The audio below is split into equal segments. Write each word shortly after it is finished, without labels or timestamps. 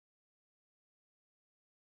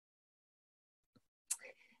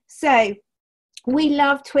So we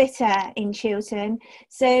love Twitter in Chiltern.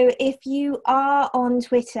 So if you are on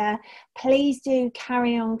Twitter, please do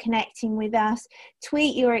carry on connecting with us.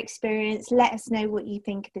 Tweet your experience. Let us know what you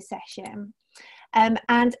think of the session.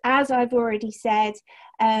 And as I've already said,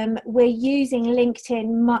 we're using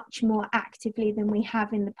LinkedIn much more actively than we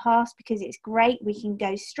have in the past because it's great. We can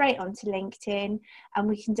go straight onto LinkedIn and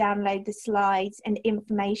we can download the slides and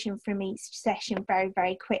information from each session very,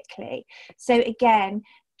 very quickly. So again,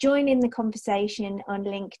 join in the conversation on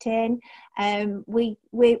LinkedIn.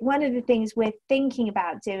 One of the things we're thinking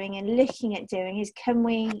about doing and looking at doing is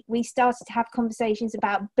we started to have conversations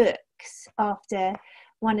about books after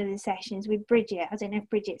one of the sessions with Bridget. I don't know if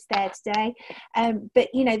Bridget's there today, but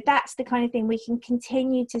that's the kind of thing we can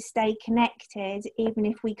continue to stay connected even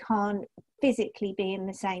if we can't physically be in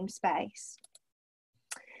the same space.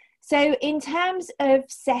 So in terms of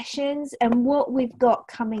sessions and what we've got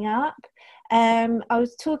coming up, I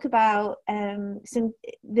was talk about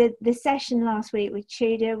the session last week with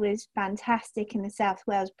Tudor was fantastic in the South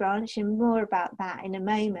Wales branch, and more about that in a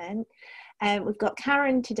moment. We've got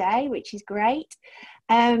Karen today, which is great.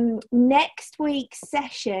 Next week's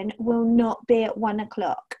session will not be at 1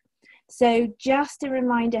 o'clock. So just a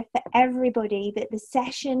reminder for everybody that the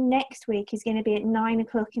session next week is going to be at 9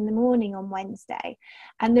 o'clock in the morning on Wednesday.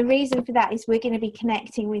 And the reason for that is we're going to be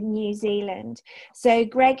connecting with New Zealand. So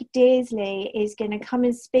Greg Dearsley is going to come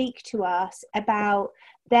and speak to us about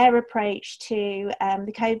their approach to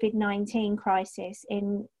the COVID-19 crisis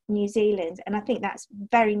in New Zealand, and I think that's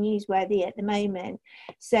very newsworthy at the moment.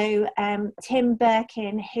 So Tim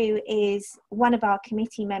Birkin, who is one of our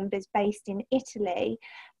committee members based in Italy,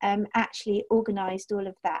 actually organised all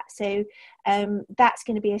of that. So that's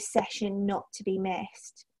going to be a session not to be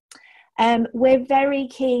missed. We're very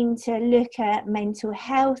keen to look at mental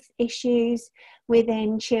health issues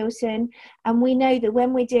within Chiltern, and we know that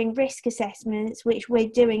when we're doing risk assessments, which we're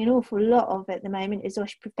doing an awful lot of at the moment as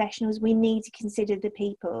IOSH professionals, we need to consider the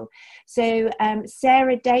people. So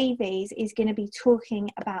Sarah Davies is going to be talking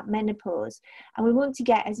about menopause, and we want to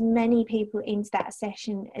get as many people into that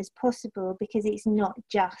session as possible because it's not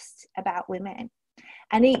just about women.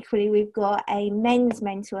 And equally, we've got a men's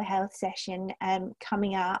mental health session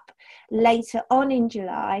coming up later on in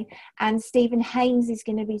July. And Stephen Haynes is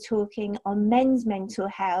going to be talking on men's mental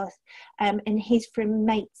health, and he's from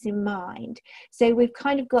Mates in Mind. So we've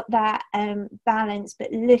kind of got that balance,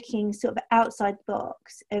 but looking sort of outside the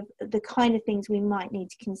box of the kind of things we might need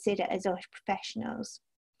to consider as IOSH professionals.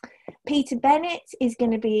 Peter Bennett is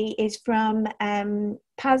from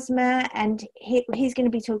PASMA, and he's going to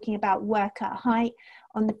be talking about work at height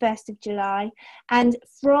on the 1st of July. And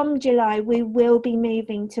from July, we will be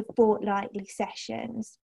moving to fortnightly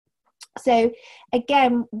sessions. So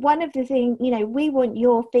again, one of the things, we want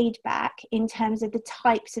your feedback in terms of the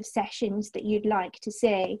types of sessions that you'd like to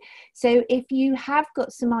see. So if you have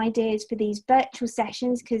got some ideas for these virtual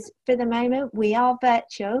sessions, because for the moment we are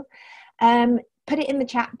virtual, put it in the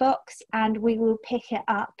chat box and we will pick it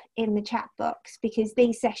up in the chat box, because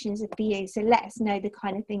these sessions are for you. So let us know the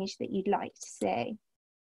kind of things that you'd like to see.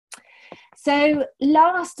 So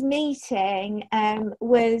last meeting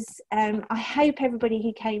was, I hope everybody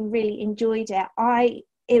who came really enjoyed it.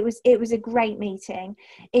 It was a great meeting.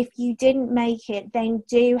 If you didn't make it, then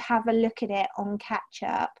do have a look at it on catch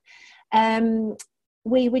up. It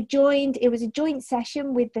was a joint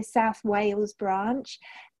session with the South Wales branch,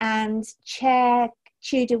 and Chair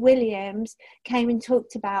Tudor Williams came and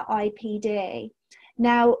talked about IPD.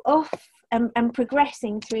 Now, and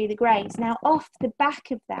progressing through the grades. Now, off the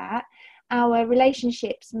back of that, our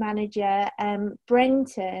relationships manager,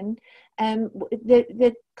 Brenton,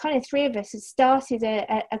 the kind of three of us had started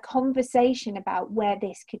a conversation about where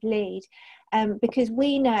this could lead, because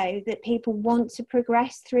we know that people want to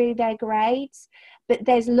progress through their grades, but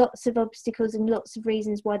there's lots of obstacles and lots of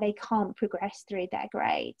reasons why they can't progress through their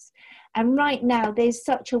grades. And right now, there's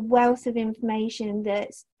such a wealth of information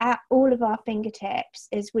that's at all of our fingertips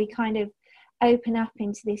as we kind of open up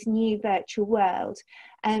into this new virtual world.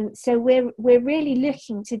 So we're really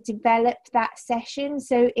looking to develop that session.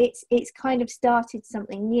 So it's kind of started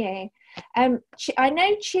something new. I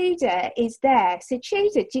know Tudor is there. So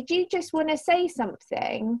Tudor, did you just want to say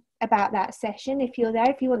something about that session? If you're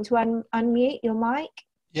there, if you want to unmute your mic.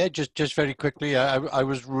 Yeah, just very quickly. I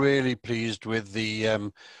was really pleased with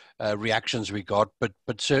the reactions we got, but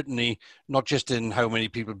certainly not just in how many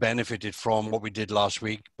people benefited from what we did last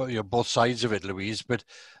week, but both sides of it, Louise. But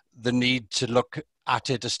the need to look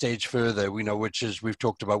at it a stage further, which is we've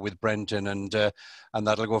talked about with Brenton, and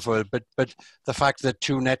that'll go forward. But the fact that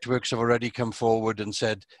two networks have already come forward and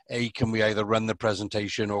said, can we either run the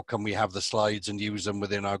presentation or can we have the slides and use them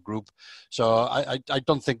within our group? So I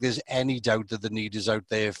don't think there's any doubt that the need is out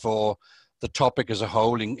there for the topic as a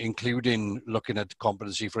whole, including looking at the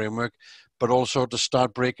competency framework, but also to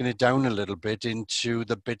start breaking it down a little bit into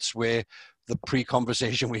the bits where the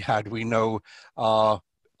pre-conversation we had, we know are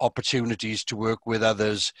opportunities to work with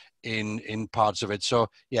others in parts of it. So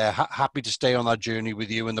yeah, happy to stay on that journey with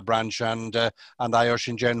you and the branch and IOSH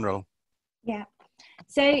in general. Yeah.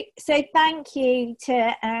 So thank you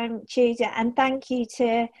to Tudor, and thank you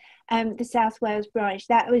to the South Wales branch.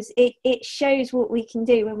 That was it. It shows what we can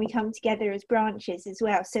do when we come together as branches as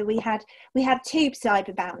well. So we had two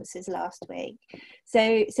cyber bouncers last week.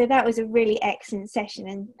 So that was a really excellent session,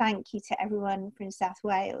 and thank you to everyone from South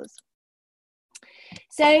Wales.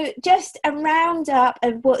 So just a roundup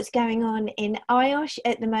of what's going on in IOSH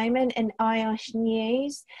at the moment and IOSH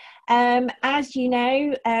news. As you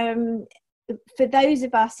know, for those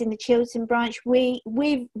of us in the Chiltern branch, we're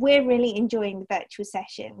really enjoying the virtual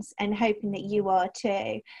sessions and hoping that you are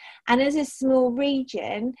too. And as a small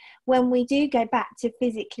region, when we do go back to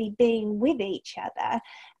physically being with each other,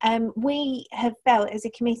 we have felt as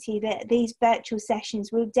a committee that these virtual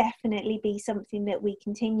sessions will definitely be something that we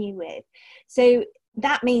continue with. So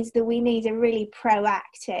that means that we need a really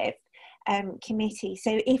proactive committee.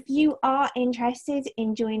 So if you are interested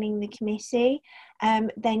in joining the committee,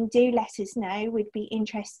 then do let us know. We'd be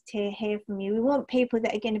interested to hear from you. We want people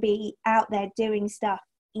that are going to be out there doing stuff,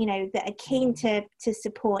 that are keen to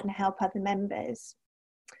support and help other members.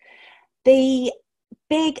 The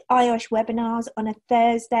big IOSH webinars on a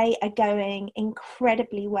Thursday are going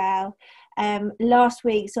incredibly well. Last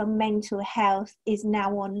week's on mental health is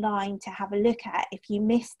now online to have a look at if you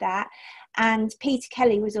missed that. And Peter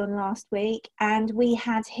Kelly was on last week, and we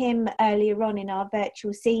had him earlier on in our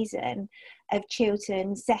virtual season of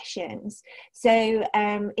Chiltern sessions. So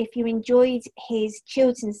if you enjoyed his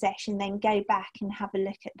Chiltern session, then go back and have a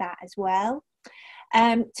look at that as well.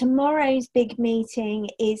 Tomorrow's big meeting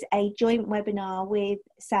is a joint webinar with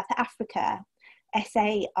South Africa,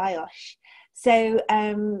 SA IOSH. So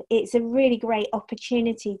it's a really great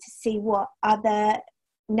opportunity to see what other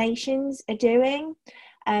nations are doing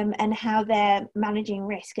and how they're managing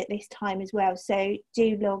risk at this time as well. So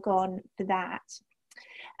do log on for that.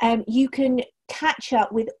 You can catch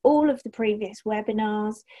up with all of the previous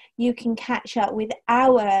webinars. You can catch up with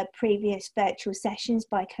our previous virtual sessions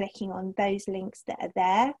by clicking on those links that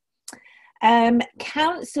are there.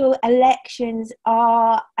 Council elections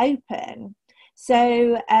are open.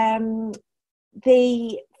 So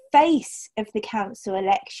the face of the council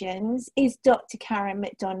elections is Dr. Karen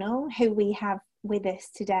McDonnell, who we have with us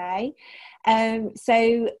today.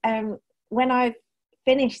 When I've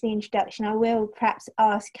finished the introduction, I will perhaps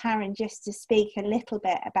ask Karen just to speak a little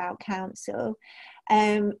bit about council.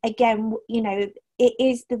 Again, it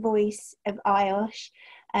is the voice of IOSH.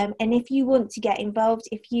 And if you want to get involved,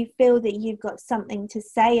 if you feel that you've got something to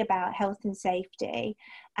say about health and safety,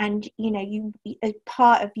 and you as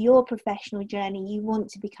part of your professional journey, you want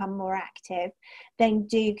to become more active, then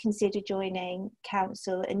do consider joining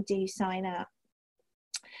council and do sign up.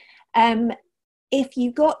 If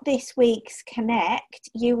you got this week's Connect,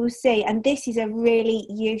 you will see, and this is a really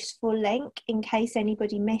useful link in case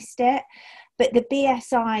anybody missed it, but the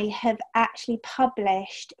BSI have actually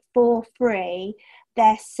published for free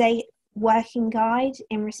their safe working guide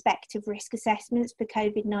in respect of risk assessments for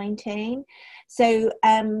COVID-19. So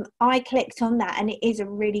I clicked on that, and it is a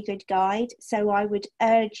really good guide. So I would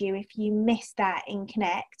urge you, if you missed that in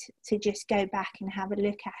Connect, to just go back and have a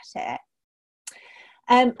look at it.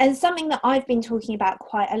 And something that I've been talking about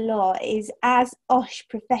quite a lot is, as IOSH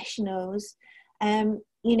professionals, I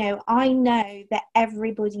know that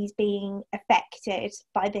everybody's being affected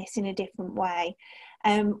by this in a different way.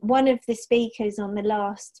 One of the speakers on the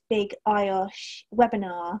last big IOSH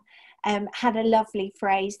webinar had a lovely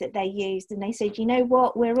phrase that they used, and they said, you know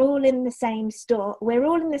what, we're all in the same storm,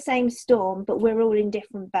 but we're all in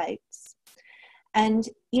different boats. And,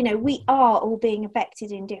 we are all being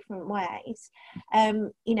affected in different ways.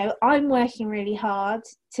 I'm working really hard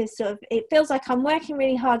to it feels like I'm working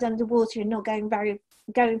really hard underwater and not going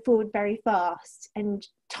forward very fast, and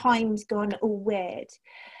time's gone all weird.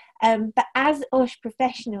 But as IOSH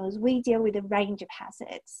professionals, we deal with a range of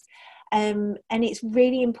hazards. And it's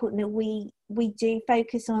really important that we we do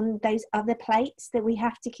focus on those other plates that we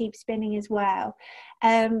have to keep spinning as well.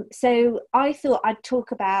 So I thought I'd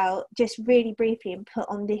talk about, just really briefly and put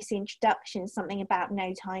on this introduction, something about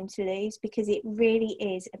No Time to Lose, because it really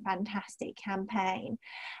is a fantastic campaign.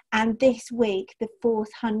 And this week, the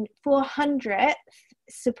 400th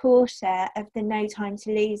supporter of the No Time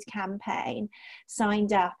to Lose campaign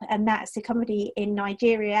signed up, and that's a company in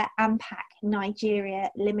Nigeria, Ampac Nigeria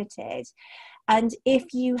Limited. And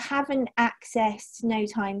if you haven't accessed No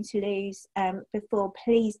Time to Lose before,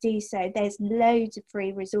 please do so. There's loads of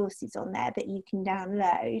free resources on there that you can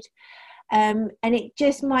download. And it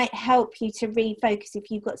just might help you to refocus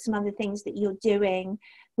if you've got some other things that you're doing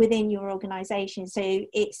within your organisation. So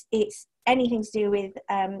it's anything to do with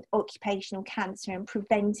occupational cancer and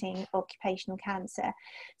preventing occupational cancer.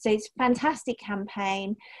 So it's a fantastic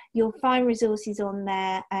campaign. You'll find resources on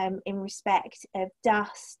there in respect of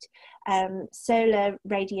dust, solar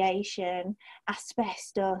radiation,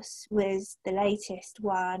 asbestos was the latest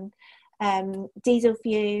one, diesel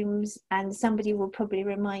fumes, and somebody will probably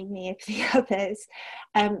remind me of the others,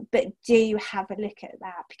 but do have a look at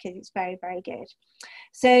that because it's very, very good.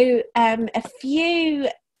 So a few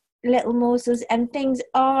little morsels, and things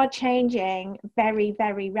are changing very,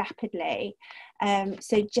 very rapidly,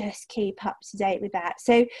 so just keep up to date with that.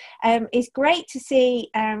 So it's great to see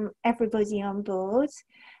everybody on board.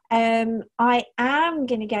 I am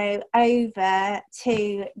going to go over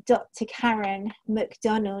to Dr. Karen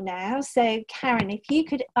McDonnell now. So Karen, if you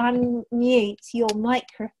could unmute your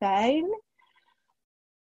microphone,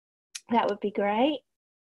 that would be great.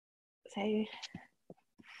 So let's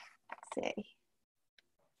see.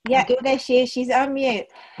 Yeah, there she is. She's on mute.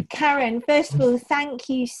 Karen, first of all, thank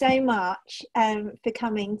you so much for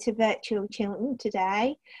coming to Virtual Chiltern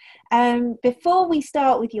today. Before we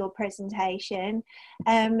start with your presentation,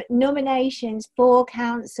 nominations for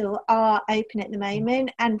council are open at the moment,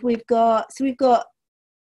 and we've got,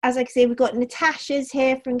 as I can see, we've got Natasha's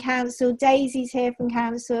here from council, Daisy's here from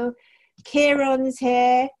council, Kieran's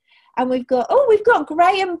here. And we've got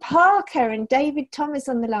Graham Parker and David Thomas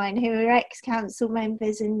on the line, who are ex-council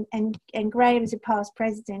members, and Graham's a past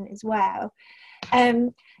president as well.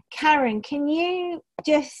 Karen, can you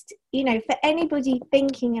just, for anybody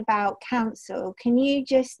thinking about council, can you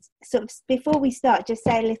just sort of, before we start, just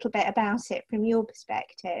say a little bit about it from your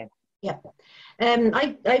perspective? Yeah,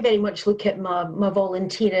 I very much look at my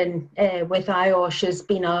volunteering with IOSH as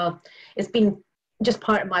it's been just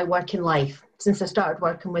part of my working life. Since I started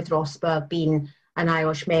working with ROSPA, I've been an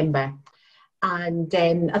IOSH member. And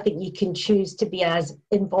I think you can choose to be as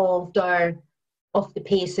involved or off the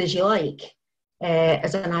pace as you like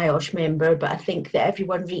as an IOSH member, but I think that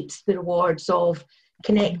everyone reaps the rewards of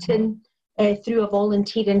connecting through a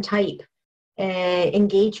volunteering type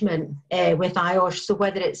engagement with IOSH. So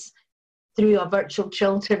whether it's through a virtual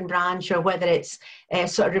Chiltern branch or whether it's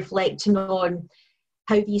sort of reflecting on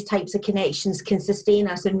how these types of connections can sustain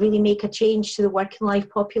us and really make a change to the working life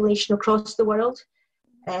population across the world.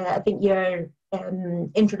 I think your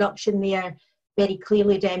introduction there very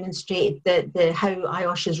clearly demonstrated how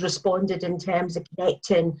IOSH has responded in terms of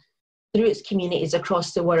connecting through its communities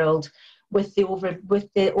across the world with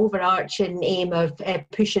the overarching aim of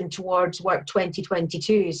pushing towards Work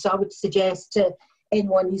 2022. So I would suggest to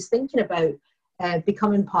anyone who's thinking about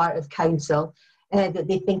becoming part of council that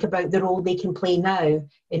they think about the role they can play now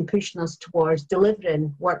in pushing us towards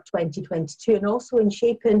delivering Work 2022 and also in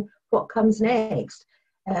shaping what comes next.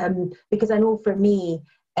 Because I know for me,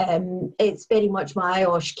 it's very much my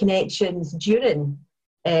IOSH connections during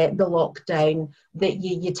the lockdown that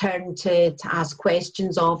you turn to ask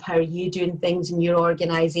questions of how are you doing things in your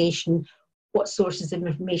organisation, what sources of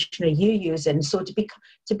information are you using. So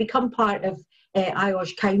to become part of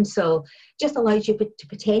IOSH Council just allows you to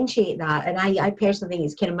potentiate that, and I personally think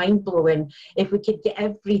it's kind of mind-blowing if we could get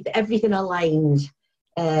everything aligned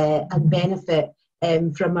and benefit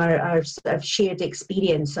from our sort of shared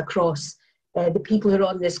experience across the people who are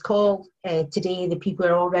on this call today, the people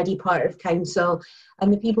who are already part of council,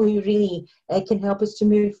 and the people who really can help us to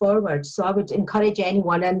move forward. So I would encourage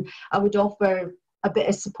anyone, and I would offer a bit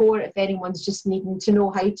of support if anyone's just needing to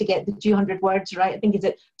know how to get the 200 words right. I think is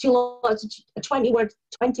it too long, a 20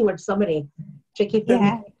 word summary, tricky for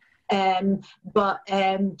me. But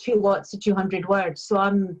 2 lots of 200 words. So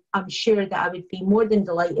I'm sure that I would be more than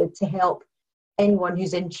delighted to help anyone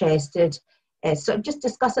who's interested. So just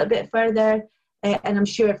discuss it a bit further, and I'm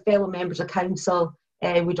sure fellow members of council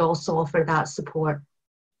would also offer that support.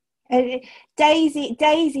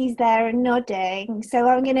 Daisy's there and nodding, so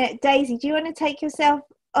I'm gonna, Daisy, do you want to take yourself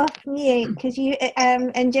off mute, because you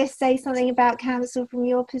and just say something about council from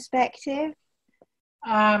your perspective?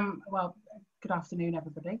 Well, Good afternoon,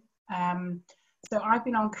 everybody. So I've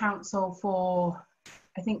been on council for,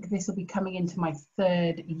 I think this will be coming into my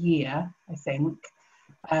 3rd year, I think.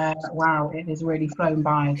 Wow, it has really flown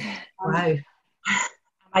by. Wow.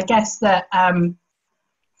 I guess that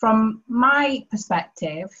from my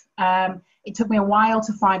perspective, it took me a while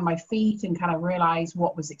to find my feet and kind of realize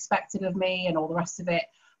what was expected of me and all the rest of it.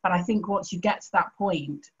 But I think once you get to that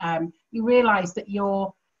point, you realize that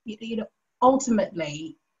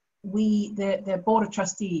ultimately, the Board of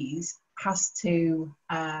Trustees has to,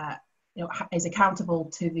 is accountable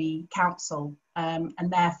to the council, and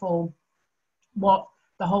therefore what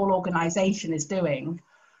the whole organisation is doing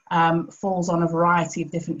falls on a variety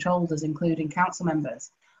of different shoulders, including council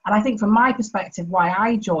members. And I think from my perspective, why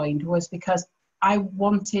I joined was because I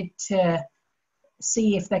wanted to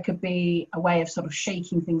see if there could be a way of sort of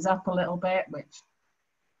shaking things up a little bit, which,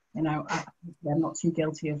 I'm not too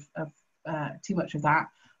guilty of too much of that.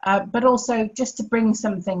 But also just to bring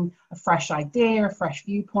something, a fresh idea, a fresh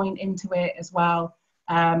viewpoint into it as well.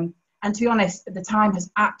 And to be honest, the time has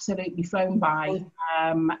absolutely flown by.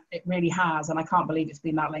 It really has, and I can't believe it's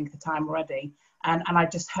been that length of time already. And I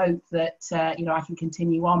just hope that I can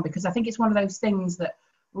continue on, because I think it's one of those things that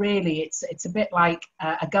really it's a bit like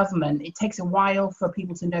a government. It takes a while for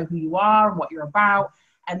people to know who you are and what you're about,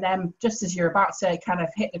 and then just as you're about to kind of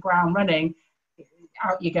hit the ground running,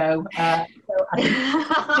 out you go. So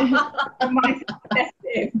from my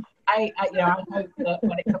perspective, I hope that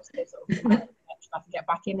when it comes to this sort of I can get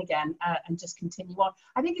back in again and just continue on.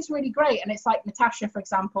 I think it's really great, and it's like Natasha, for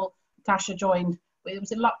example. Natasha joined.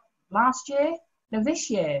 Was it last year? No, this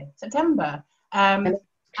year, September. And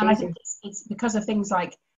I think it's because of things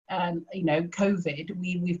like COVID.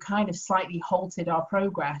 We've kind of slightly halted our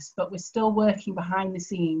progress, but we're still working behind the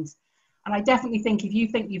scenes. And I definitely think if you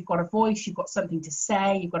think you've got a voice, you've got something to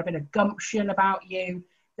say, you've got a bit of gumption about you,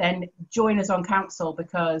 then join us on council,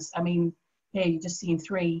 because here you've just seen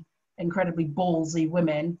 3 incredibly ballsy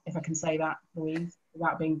women, if I can say that, Louise,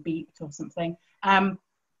 without being beeped or something.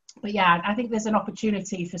 But yeah, I think there's an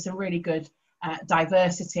opportunity for some really good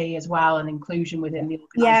diversity as well, and inclusion within the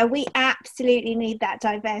organisation. Yeah, we absolutely need that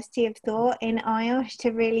diversity of thought in IOSH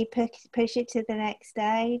to really push it to the next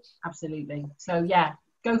stage. Absolutely. So yeah,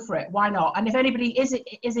 go for it. Why not? And if anybody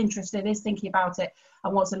is interested, is thinking about it,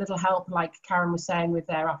 and wants a little help, like Karen was saying, with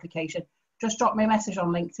their application, just drop me a message on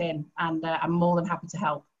LinkedIn, and I'm more than happy to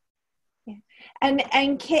help. Yeah,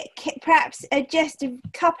 and Kit, perhaps just a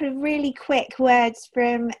couple of really quick words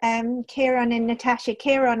from Kieran and Natasha.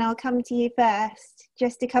 Kieran, I'll come to you first.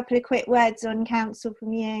 Just a couple of quick words on council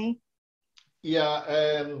from you. Yeah,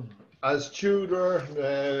 as tutor,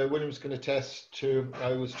 William's can attest to,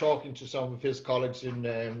 I was talking to some of his colleagues in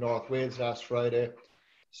North Wales last Friday.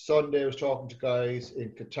 Sunday I was talking to guys in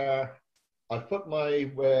Qatar. I've put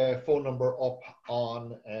my phone number up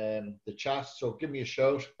on the chat, so give me a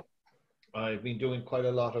shout. I've been doing quite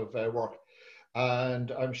a lot of work,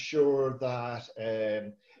 and I'm sure that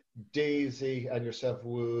Daisy and yourself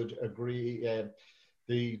would agree.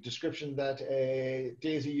 The description that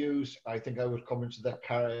Daisy used, I think I would come into that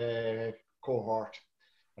cohort,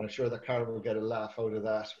 and I'm sure that Karen will get a laugh out of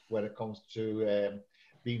that when it comes to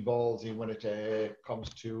being ballsy, when it comes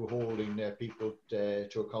to holding people to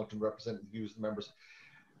account and representing the views of the members.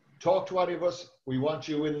 Talk to any of us. We want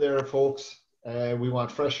you in there, folks. We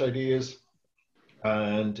want fresh ideas,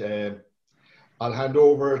 and I'll hand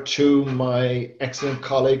over to my excellent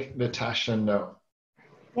colleague Natasha now.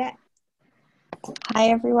 Yeah. Hi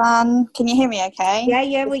everyone. Can you hear me okay?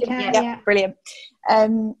 Yeah, we can. Yeah. Brilliant.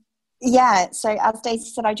 So as Daisy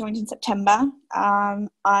said, I joined in September.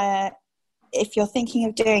 If you're thinking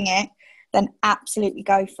of doing it, then absolutely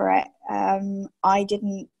go for it. I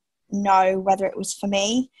didn't know whether it was for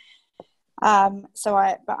me.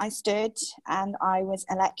 But I stood and I was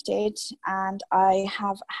elected, and I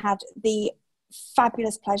have had the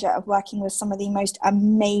fabulous pleasure of working with some of the most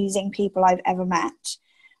amazing people I've ever met.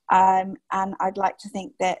 And I'd like to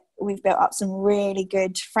think that we've built up some really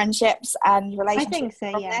good friendships and relationships. I think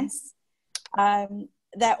so, from yeah. this.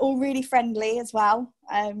 They're all really friendly as well.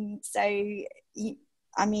 I'm not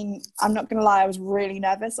going to lie, I was really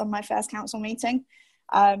nervous on my first council meeting.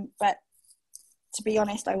 But to be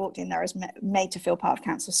honest, I walked in there as made to feel part of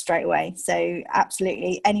council straight away. So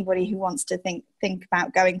absolutely, anybody who wants to think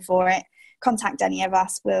about going for it, contact any of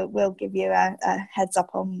us. We'll give you a heads up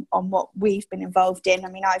on what we've been involved in.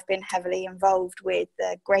 I've been heavily involved with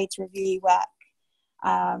the grades review work,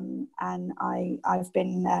 and I've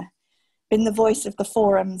been the voice of the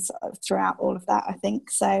forums throughout all of that, I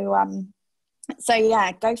think. So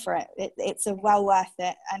yeah, go for it. It's well worth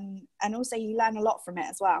it, and also you learn a lot from it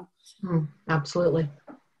as well. Absolutely.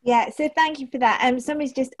 Yeah, so thank you for that.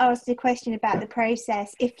 Somebody's just asked a question about the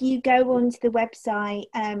process. If you go onto the website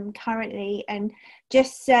currently and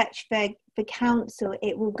just search for council,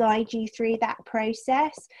 it will guide you through that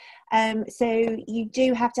process. So you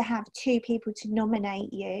do have to have 2 people to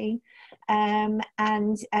nominate you, when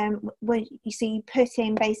you put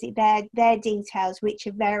in basically their details, which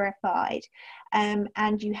are verified,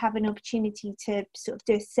 and you have an opportunity to sort of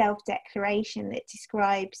do a self-declaration that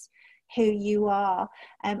describes who you are,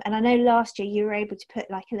 and I know last year you were able to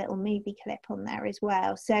put like a little movie clip on there as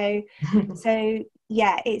well, so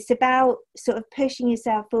yeah, it's about sort of pushing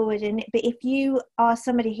yourself forward. But if you are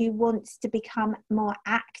somebody who wants to become more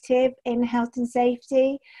active in health and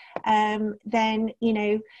safety, then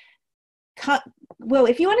if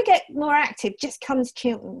you want to get more active, just come to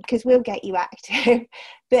Chiltern, because we'll get you active.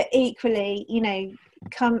 But equally,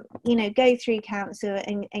 go through council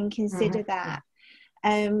and consider that.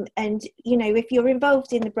 And if you're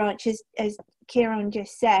involved in the branch, as Kieran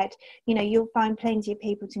just said, you'll find plenty of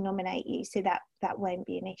people to nominate you, so that won't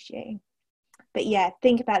be an issue. But yeah,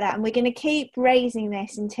 think about that, and we're going to keep raising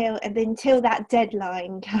this until that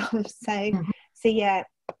deadline comes. So yeah.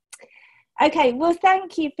 Okay, well,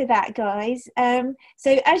 thank you for that, guys.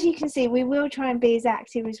 So as you can see, we will try and be as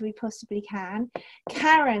active as we possibly can.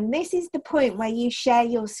 Karen, this is the point where you share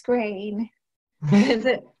your screen. Is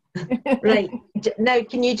it? Right. Now,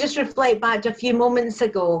 can you just reflect back to a few moments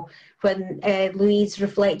ago when Louise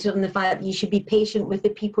reflected on the fact that you should be patient with the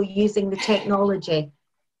people using the technology?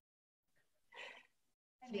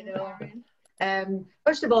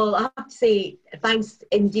 First of all, I have to say thanks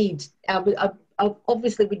indeed. I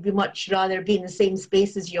obviously would be much rather be in the same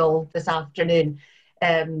space as you all this afternoon,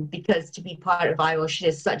 because to be part of IOSH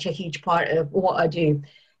is such a huge part of what I do.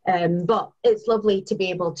 But it's lovely to be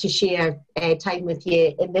able to share time with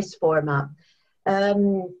you in this format.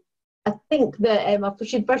 I think that I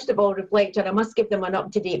should first of all reflect, and I must give them an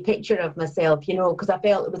up-to-date picture of myself, because I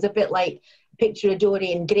felt it was a bit like a picture of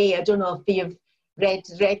Dorian Gray. I don't know if you've read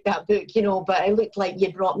that book, but I looked like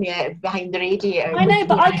you brought me out behind the radiator. I know,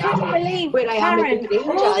 but I couldn't believe, where Karen, I am at the Grange,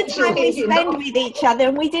 all the time we spend with each other,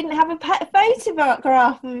 and we didn't have a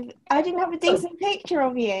photograph. I didn't have a decent picture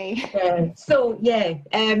of you. So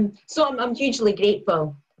I'm hugely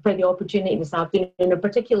grateful for the opportunity this afternoon, and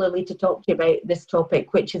particularly to talk to you about this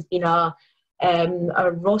topic, which has been a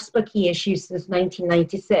ROSPA key issue since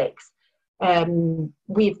 1996.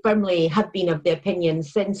 We firmly have been of the opinion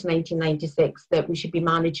since 1996 that we should be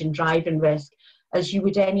managing driving risk as you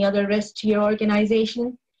would any other risk to your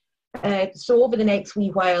organisation. So over the next wee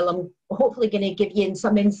while, I'm hopefully going to give you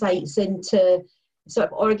some insights into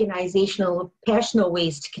sort of organisational, personal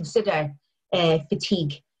ways to consider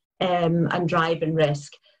fatigue and driving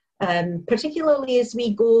risk, particularly as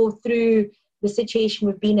we go through the situation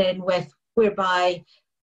we've been in whereby,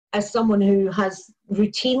 as someone who has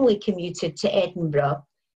routinely commuted to Edinburgh,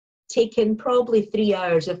 taken probably 3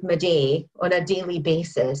 hours of my day on a daily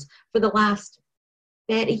basis for the last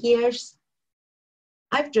 30 years,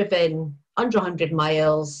 I've driven under 100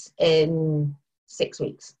 miles in 6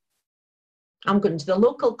 weeks. I'm going to the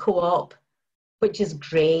local co-op, which is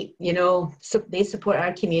great, so they support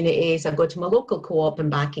our communities. I go to my local co-op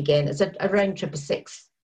and back again. It's a round trip of six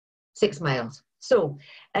miles. So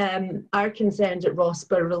our concerns at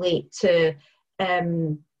ROSPA relate to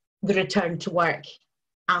the return to work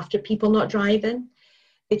after people not driving,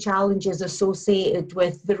 the challenges associated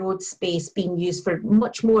with the road space being used for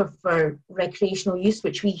much more for recreational use,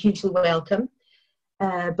 which we hugely welcome.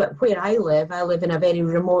 But where I live in a very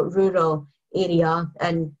remote rural area,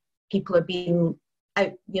 and people are being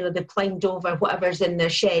out, they've climbed over whatever's in their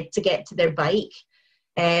shed to get to their bike,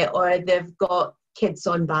 or they've got kids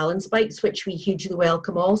on balance bikes, which we hugely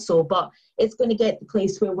welcome also. But it's going to get to the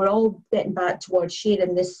place where we're all getting back towards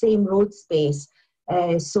sharing this same road space.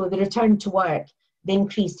 So the return to work, the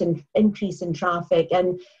increase in traffic,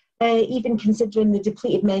 and even considering the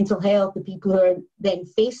depleted mental health, the people who are then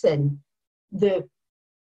facing the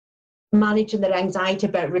managing their anxiety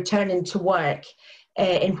about returning to work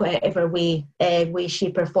in whatever way,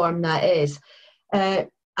 shape or form that is.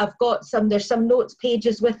 I've got there's some notes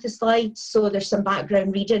pages with the slides, so there's some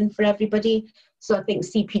background reading for everybody. So I think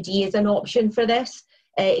CPD is an option for this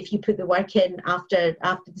if you put the work in after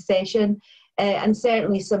the session, and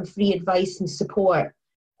certainly some free advice and support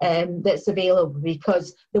that's available,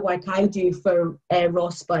 because the work I do for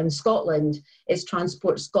ROSPA in Scotland is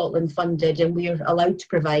Transport Scotland funded, and we're allowed to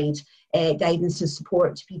provide guidance and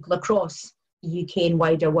support to people across the UK and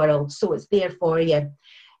wider world. So it's there for you.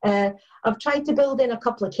 I've tried to build in a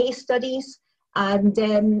couple of case studies, and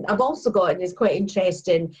I've also got, and it's quite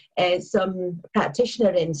interesting, some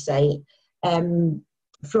practitioner insight.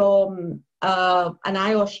 from an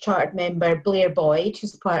IOSH Chartered member, Blair Boyd,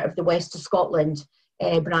 who's part of the West of Scotland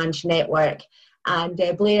branch network. And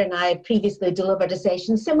Blair and I have previously delivered a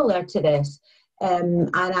session similar to this. And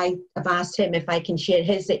I have asked him if I can share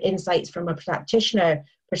his insights from a practitioner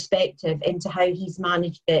perspective into how he's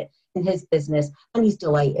managed it in his business, and he's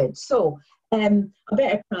delighted. So I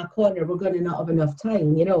better crack on or we're going to not have enough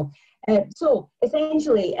time, you know. So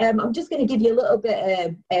essentially, I'm just going to give you a little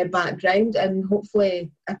bit of background, and hopefully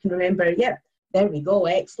I can remember. Yep, there we go,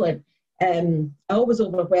 excellent. I always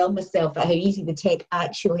overwhelm myself at how easy the tech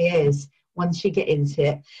actually is once you get into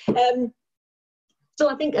it. So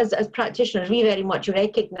I think as practitioners, we very much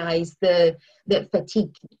recognise that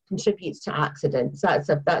fatigue contributes to accidents. That's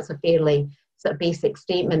a fairly sort of basic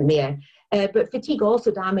statement there. But fatigue also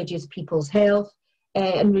damages people's health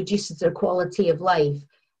and reduces their quality of life.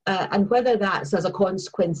 And whether that's as a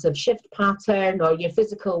consequence of shift pattern or your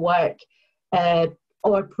physical work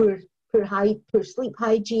or poor sleep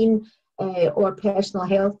hygiene or personal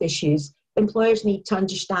health issues, employers need to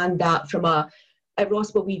understand that from at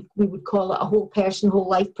ROSPA, we would call it a whole person, whole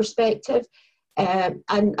life perspective. And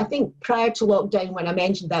I think prior to lockdown, when I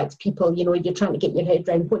mentioned that to people, you know, you're trying to get your head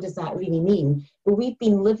around what does that really mean? Well, we've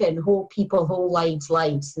been living whole people, whole lives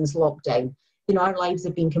since lockdown. You know, our lives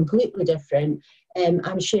have been completely different.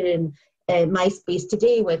 I'm sharing my space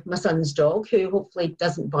today with my son's dog, who hopefully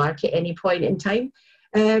doesn't bark at any point in time.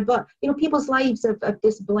 But, you know, people's lives have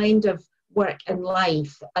this blend of work and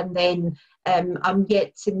life. And then I'm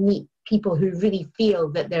yet to meet people who really feel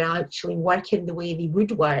that they're actually working the way they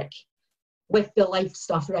would work with the life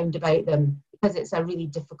stuff around about them, because it's a really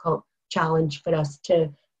difficult challenge for us to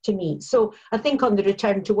meet. So I think on the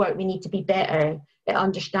return to work, we need to be better at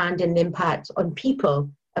understanding the impact on people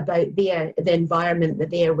about the environment that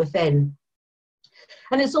they are within.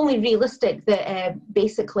 And it's only realistic that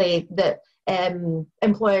basically that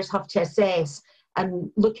employers have to assess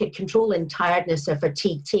and look at controlling tiredness or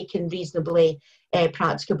fatigue, taking reasonably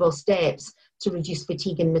practicable steps to reduce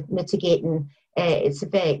fatigue and mitigating its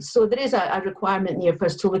effects. So there is a requirement there for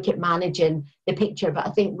us to look at managing the picture, but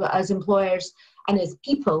I think as employers and as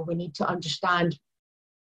people, we need to understand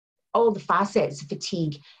all the facets of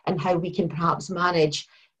fatigue and how we can perhaps manage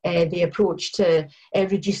the approach to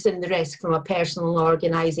reducing the risk from a personal and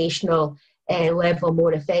organisational level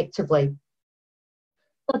more effectively.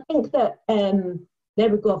 I think that there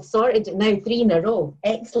we go, I've sorted it now, 3 in a row.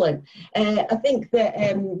 Excellent. I think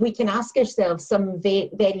that we can ask ourselves some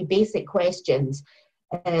very basic questions,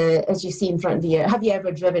 as you see in front of you. Have you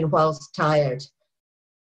ever driven whilst tired?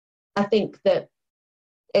 I think that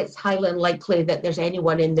it's highly unlikely that there's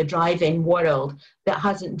anyone in the driving world that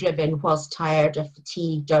hasn't driven whilst tired or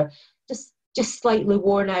fatigued or just slightly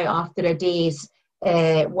worn out after a day's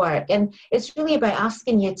work. And it's really about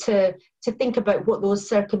asking you to think about what those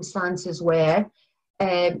circumstances were.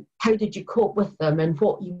 How did you cope with them, and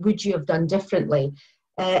what would you have done differently?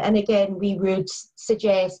 And again, we would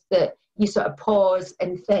suggest that you sort of pause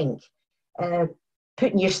and think,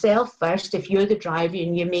 putting yourself first if you're the driver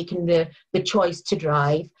and you're making the choice to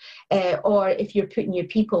drive, or if you're putting your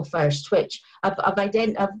people first, which I've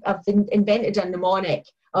invented a mnemonic.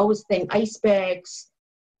 I always think icebergs,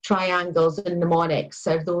 triangles, and mnemonics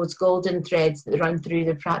are those golden threads that run through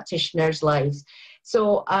the practitioners' lives.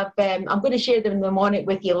 So I'm going to share the mnemonic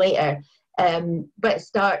with you later, but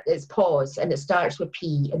it's pause, and it starts with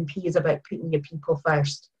P, and P is about putting your people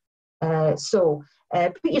first. So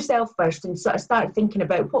put yourself first and sort of start thinking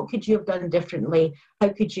about what could you have done differently, how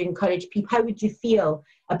could you encourage people, how would you feel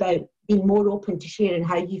about being more open to sharing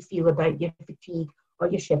how you feel about your fatigue or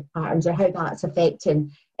your shift patterns, or how that's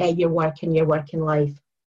affecting your work and your working life.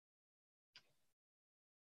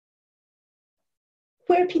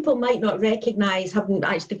 Where people might not recognise having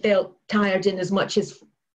actually felt tired in as much as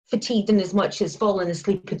fatigued and as much as falling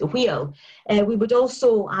asleep at the wheel, we would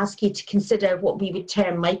also ask you to consider what we would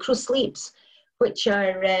term micro sleeps, which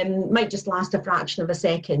are might just last a fraction of a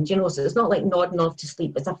second. You know, so it's not like nodding off to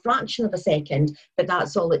sleep. It's a fraction of a second, but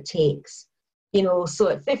that's all it takes. You know, so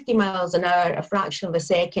at 50 miles an hour, a fraction of a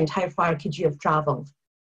second, how far could you have travelled?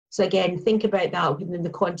 So again, think about that within the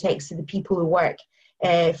context of the people who work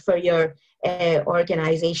for your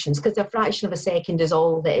organisations, because a fraction of a second is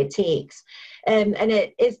all that it takes. And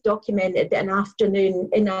it is documented that in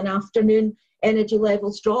an afternoon, energy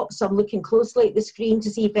levels drop. So I'm looking closely at the screen to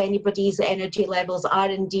see if anybody's energy levels are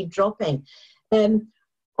indeed dropping.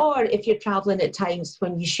 Or if you're travelling at times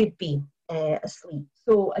when you should be asleep.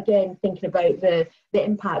 So again, thinking about the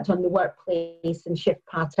impact on the workplace and shift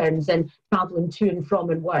patterns and travelling to and from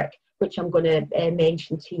and work, which I'm going to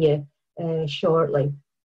mention to you shortly.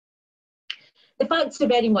 the facts are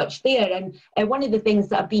very much there. And one of the things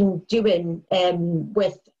that I've been doing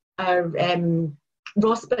with our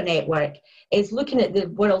ROSPA network is looking at the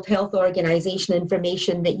World Health Organization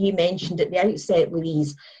information that you mentioned at the outset,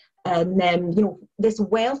 Louise. And you know, this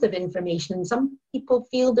wealth of information, some people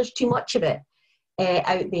feel there's too much of it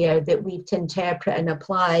out there that we have to interpret and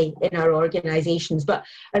apply in our organizations. But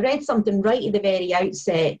I read something right at the very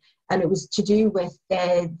outset, and it was to do with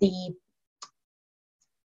the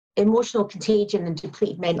emotional contagion and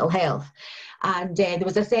depleted mental health. And there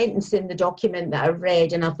was a sentence in the document that I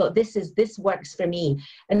read, and I thought, this works for me.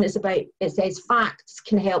 And it says facts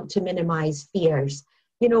can help to minimize fears.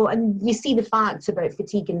 You know, and you see the facts about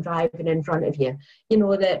fatigue and driving in front of you. You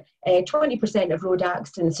know that 20% of road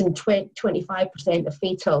accidents and 25% of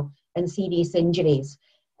fatal and serious injuries.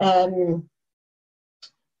 50%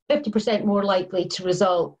 more likely to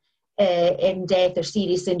result in death or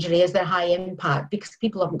serious injury as they're high impact, because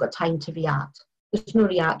people haven't got time to react. There's no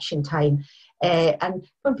reaction time. And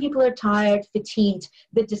when people are tired, fatigued,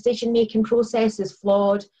 the decision-making process is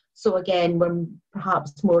flawed. So again, we're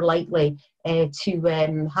perhaps more likely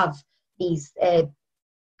to have these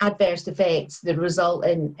adverse effects that result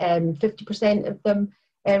in 50% of them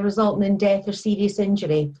resulting in death or serious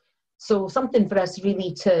injury. So something for us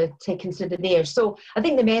really to consider there. So I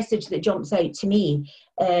think the message that jumps out to me,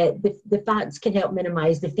 the facts can help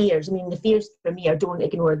minimise the fears. I mean, the fears for me are don't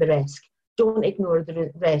ignore the risk. Don't ignore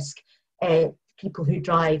the risk. People who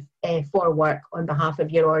drive for work on behalf of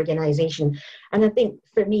your organisation. And I think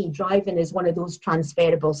for me, driving is one of those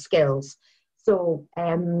transferable skills. So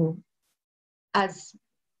as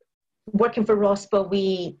working for ROSPA,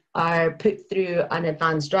 we are put through an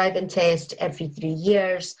advanced driving test every 3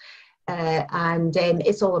 years. And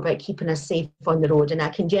it's all about keeping us safe on the road. And I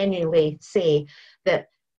can genuinely say that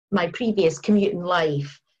my previous commuting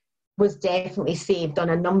life was definitely saved on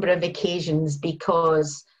a number of occasions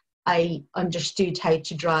because I understood how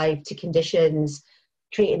to drive to conditions,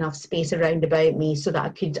 create enough space around about me so that I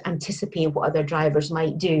could anticipate what other drivers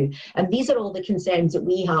might do. And these are all the concerns that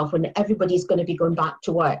we have when everybody's going to be going back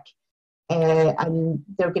to work. And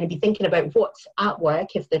they're going to be thinking about what's at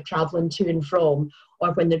work if they're travelling to and from,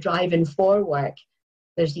 or when they're driving for work.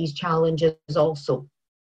 There's these challenges also.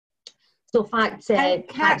 So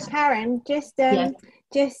Karen,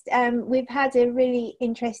 we've had a really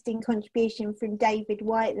interesting contribution from David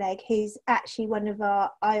Whiteleg, who's actually one of our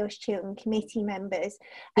IOSH Chiltern committee members.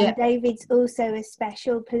 And David's also a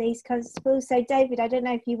special police constable. So David, I don't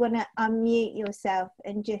know if you want to unmute yourself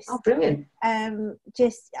and just... Oh, brilliant.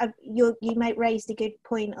 You might raise a good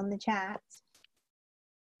point on the chat.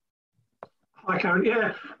 Hi, Karen.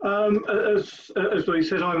 Yeah, as Louise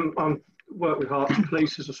said, I'm work with Herts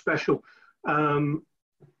Police as a special.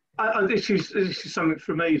 This is something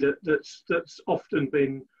for me that's often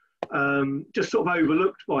been just sort of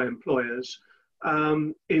overlooked by employers.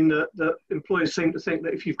 In that employers seem to think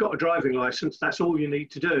that if you've got a driving licence, that's all you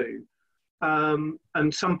need to do.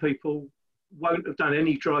 And some people won't have done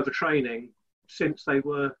any driver training since they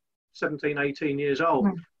were 17, 18 years old.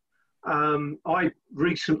 I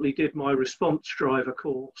recently did my response driver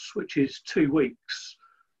course, which is 2 weeks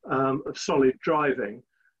of solid driving.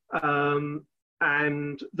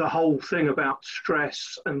 And the whole thing about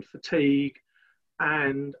stress and fatigue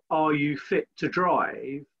and are you fit to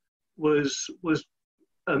drive was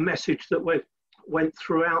a message that went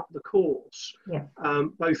throughout the course,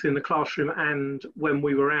 both in the classroom and when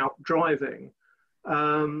we were out driving,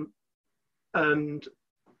 and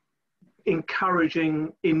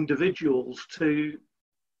encouraging individuals to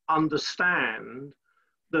understand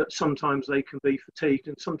that sometimes they can be fatigued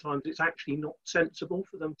and sometimes it's actually not sensible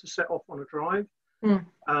for them to set off on a drive.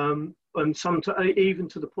 And even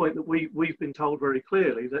to the point that we've been told very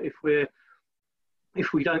clearly that if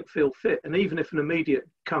we don't feel fit, and even if an immediate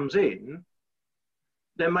comes in,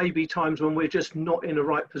 there may be times when we're just not in the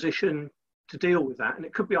right position to deal with that. And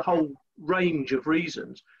it could be a whole range of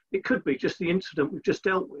reasons. It could be just the incident we've just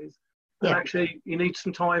dealt with. And actually you need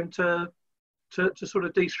some time to sort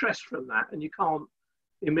of de-stress from that, and you can't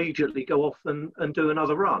immediately go off and do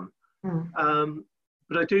another run.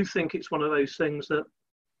 But I do think it's one of those things that,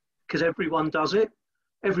 because everyone does it,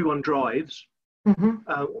 everyone drives,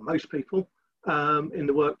 or most people in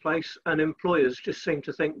the workplace, and employers just seem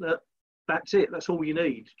to think that that's it, that's all you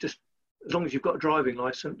need. Just as long as you've got a driving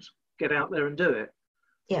licence, get out there and do it.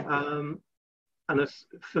 And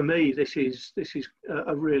for me, this is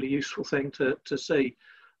a really useful thing to see,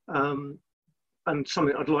 and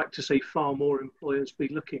something I'd like to see far more employers be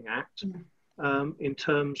looking at in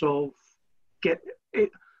terms of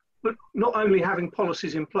but not only having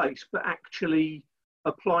policies in place, but actually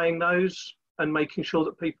applying those and making sure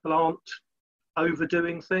that people aren't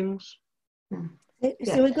overdoing things.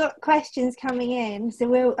 So we've got questions coming in.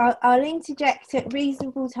 So I'll interject at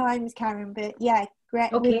reasonable times, Karen. But yeah,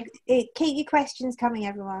 great. Okay. Keep your questions coming,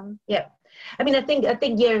 everyone. Yeah. I mean, I think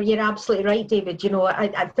you're absolutely right, David. You know,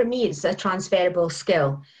 for me, it's a transferable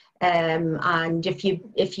skill. And if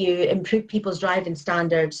you improve people's driving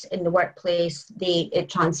standards in the workplace, it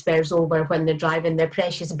transfers over when they're driving their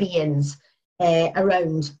precious beings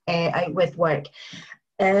around out with work.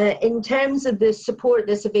 In terms of the support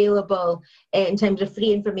that's available, in terms of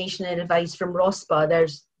free information and advice from ROSPA,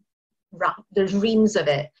 there's reams of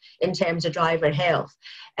it in terms of driver health.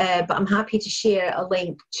 But I'm happy to share a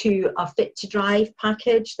link to a Fit to Drive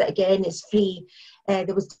package that, again, is free.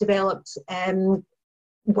 That was developed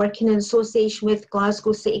working in association with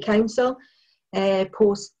Glasgow City Council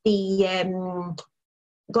post the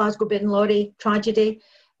Glasgow bin lorry tragedy.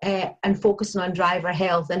 And focusing on driver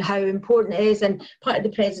health and how important it is. And part of the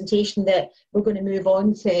presentation that we're going to move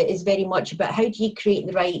on to is very much about how do you create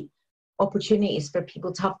the right opportunities for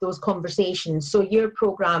people to have those conversations. So your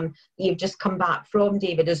programme that you've just come back from,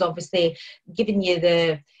 David, is obviously giving you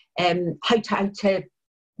the how to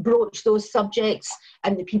broach those subjects,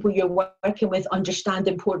 and the people you're working with understand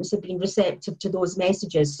the importance of being receptive to those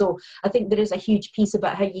messages. So I think there is a huge piece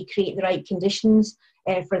about how you create the right conditions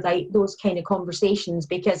for those kind of conversations,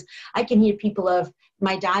 because I can hear people of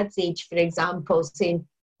my dad's age, for example, saying,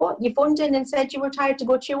 what, you phoned in and said you were tired to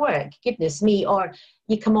go to your work? Goodness me. Or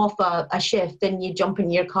you come off a shift and you jump in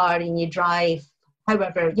your car and you drive,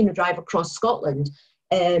 drive across Scotland.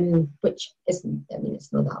 Which isn't, I mean,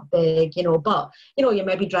 it's not that big, but, you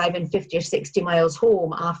may be driving 50 or 60 miles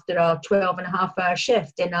home after a 12.5-hour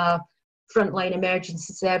shift in a frontline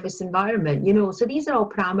emergency service environment, So these are all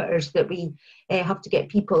parameters that we have to get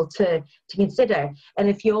people to consider. And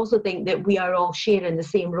if you also think that we are all sharing the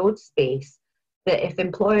same road space, that if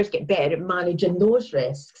employers get better at managing those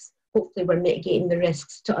risks, hopefully we're mitigating the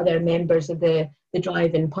risks to other members of the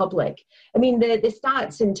driving public. I mean, the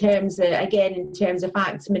stats in terms of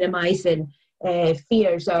facts minimising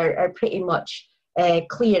fears are pretty much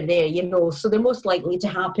clear there, So they're most likely to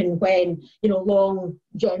happen when, long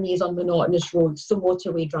journeys on monotonous roads, so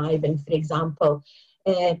motorway driving, for example,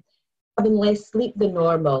 having less sleep than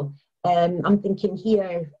normal. I'm thinking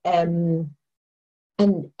here,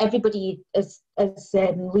 and everybody, as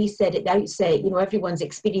Lee said at the outset, everyone's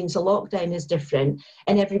experience of lockdown is different,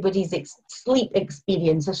 and everybody's sleep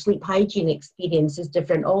experience or sleep hygiene experience is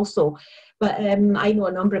different also. But I know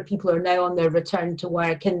a number of people are now on their return to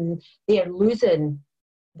work, and they are losing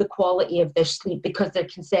the quality of their sleep because they're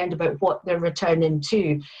concerned about what they're returning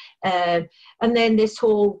to. And then this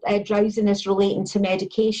whole drowsiness relating to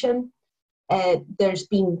medication. There's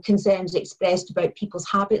been concerns expressed about people's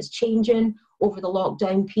habits changing over the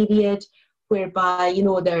lockdown period, whereby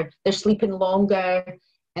they're sleeping longer,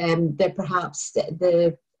 they're perhaps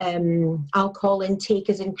the alcohol intake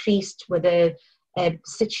has increased with a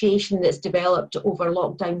situation that's developed over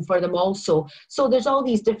lockdown for them also. So there's all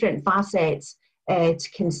these different facets to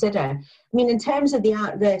consider. I mean, in terms of the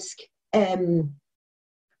at-risk,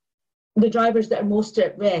 the drivers that are most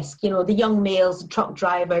at risk, the young males, truck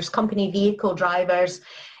drivers, company vehicle drivers,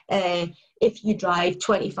 if you drive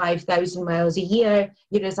 25,000 miles a year,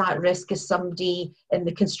 you're as at risk as somebody in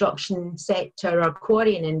the construction sector or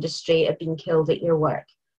quarrying industry of being killed at your work.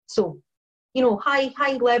 So,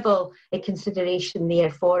 high level of consideration there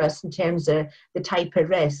for us in terms of the type of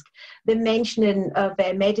risk. The mentioning of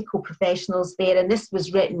medical professionals there, and this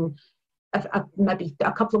was written maybe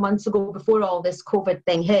a couple of months ago before all this COVID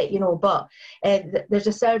thing hit, but there's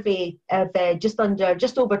a survey of just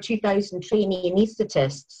over 2,000 trainee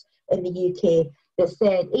anaesthetists in the UK that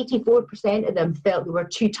said 84% of them felt they were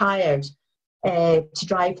too tired to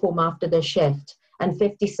drive home after their shift, and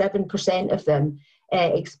 57% of them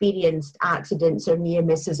experienced accidents or near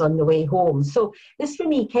misses on the way home. So this for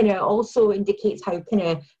me kind of also indicates how kind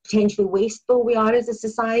of potentially wasteful we are as a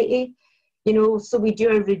society. So we do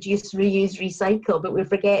a reduce, reuse, recycle, but we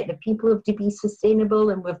forget that people have to be sustainable,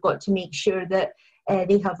 and we've got to make sure that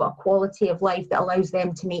they have a quality of life that allows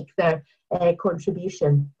them to make their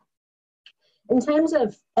contribution. In terms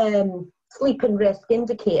of sleep and risk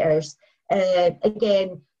indicators,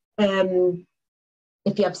 again,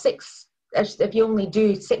 if you only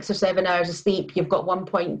do 6 or 7 hours of sleep, you've got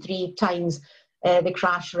 1.3 times the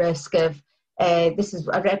crash risk of. This is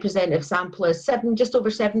a representative sample of just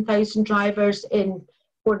over 7,000 drivers in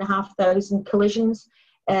 4,500 collisions.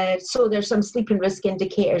 So there's some sleep and risk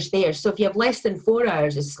indicators there. So if you have less than 4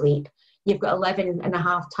 hours of sleep, you've got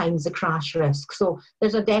 11.5 times the crash risk. So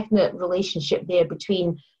there's a definite relationship there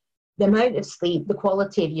between the amount of sleep, the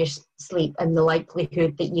quality of your sleep, and the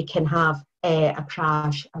likelihood that you can have a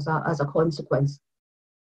crash as a consequence.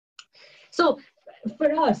 So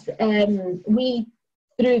for us, we,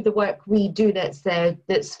 through the work we do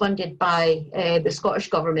that's funded by the Scottish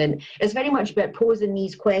Government, is very much about posing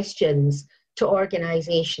these questions to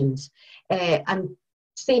organisations and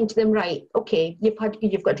saying to them, right, okay, you've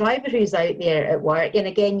got a driver who's out there at work, and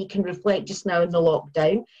again, you can reflect just now on the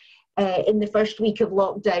lockdown. In the first week of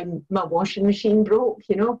lockdown, my washing machine broke,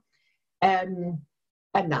 you know, and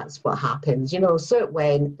that's what happens, you know. So it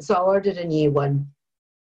went. So I ordered a new one,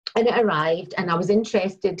 and it arrived, and I was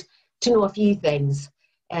interested to know a few things.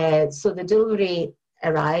 So the delivery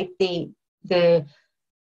arrived. The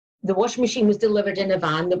washing machine was delivered in a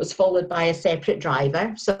van that was followed by a separate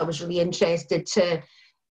driver. So I was really interested to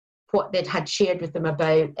what they'd had shared with them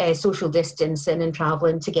about social distancing and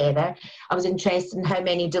travelling together. I was interested in how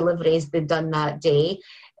many deliveries they'd done that day,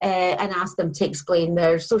 and asked them to explain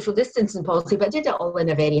their social distancing policy, but I did it all in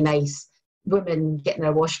a very nice women getting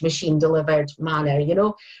their washing machine delivered manner, you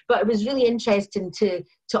know. But it was really interesting to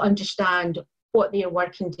understand what their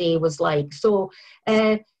working day was like. So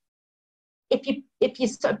if you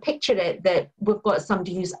sort of picture it, that we've got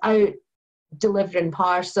somebody who's out delivering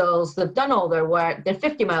parcels, they've done all their work, they're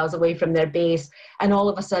 50 miles away from their base, and all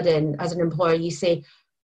of a sudden, as an employer, you say,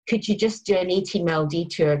 could you just do an 18-mile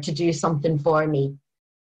detour to do something for me?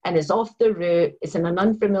 And it's off the route, it's in an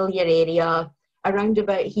unfamiliar area, around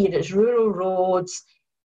about here it's rural roads,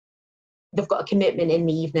 they've got a commitment in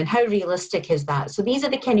the evening. How realistic is that? So these are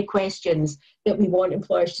the kind of questions that we want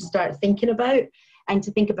employers to start thinking about, and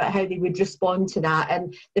to think about how they would respond to that.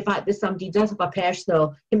 And the fact that somebody does have a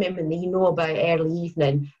personal commitment that you know about early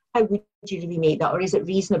evening, how would you really make that? Or is it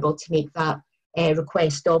reasonable to make that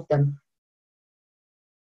request of them?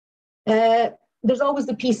 There's always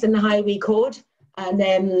the piece in the highway code.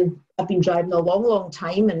 And I've been driving a long, long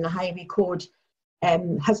time, and the highway code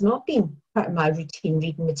has not been part of my routine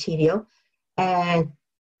reading material. I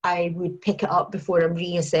would pick it up before I'm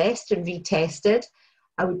reassessed and retested.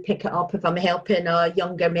 I would pick it up if I'm helping a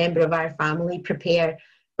younger member of our family prepare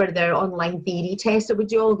for their online theory test. I would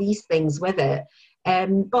do all these things with it.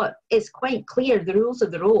 But it's quite clear the rules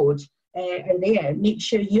of the road are there. Make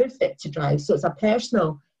sure you're fit to drive. So it's a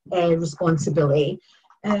personal responsibility.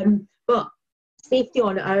 But safety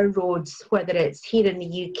on our roads, whether it's here in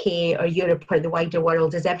the UK or Europe or the wider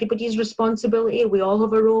world, is everybody's responsibility. We all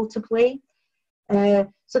have a role to play.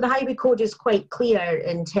 So the highway code is quite clear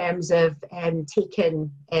in terms of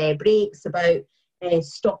taking breaks, about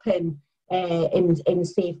stopping in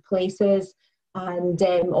safe places, and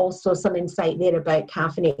also some insight there about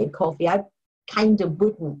caffeinated coffee. I kind of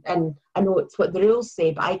wouldn't, and I know it's what the rules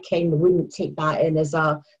say, but I kind of wouldn't take that in as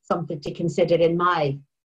something to consider in my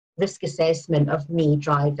risk assessment of me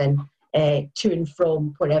driving to and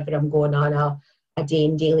from wherever I'm going on a day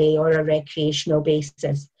and daily or a recreational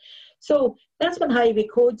basis. So that's what highway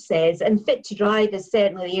code says, and fit to drive is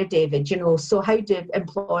certainly there, David, you know. So how do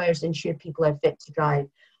employers ensure people are fit to drive?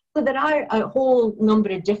 So there are a whole number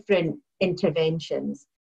of different interventions.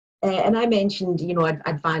 And I mentioned, you know,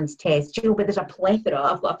 advanced tests, you know, but there's a plethora.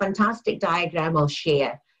 I've got a fantastic diagram I'll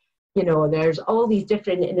share. You know, there's all these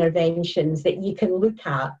different interventions that you can look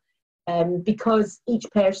at, because each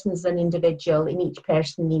person's an individual and each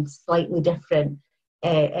person needs slightly different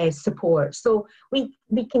support. So we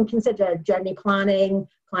can consider journey planning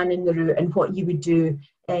the route, and what you would do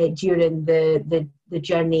during the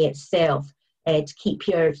journey itself to keep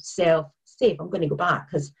yourself safe. I'm going to go back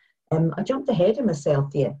because I jumped ahead of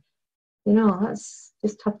myself here. You know, that's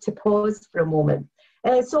just have to pause for a moment.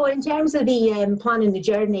 So in terms of the planning the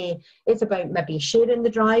journey, it's about maybe sharing the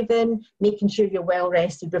driving, making sure you're well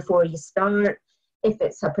rested before you start. If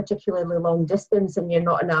it's a particularly long distance and you're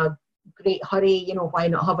not in a great hurry, you know, why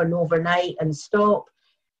not have an overnight and stop?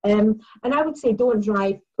 And I would say don't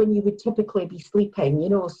drive when you would typically be sleeping, you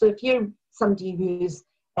know. So if you're somebody who's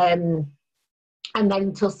a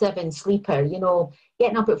 9 till 7 sleeper, you know,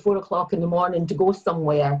 getting up at 4 o'clock in the morning to go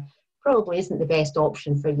somewhere probably isn't the best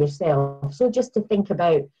option for yourself. So just to think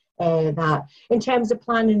about that. In terms of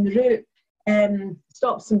planning the route,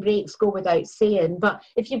 stops and breaks go without saying, but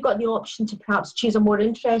if you've got the option to perhaps choose a more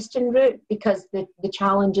interesting route, because the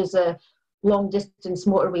challenges of long distance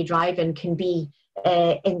motorway driving can be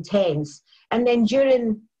intense. And then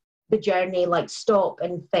during the journey, like stop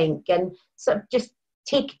and think, and sort of just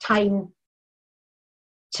take time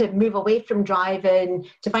to move away from driving,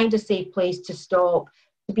 to find a safe place to stop,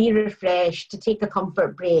 to be refreshed, to take a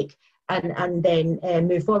comfort break, and then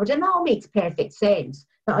move forward. And that all makes perfect sense.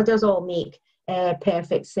 That does all make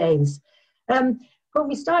perfect sense. When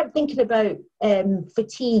we start thinking about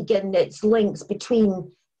fatigue and its links between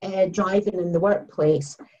driving and the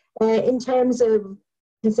workplace, In terms of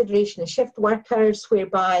consideration of shift workers,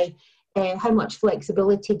 whereby how much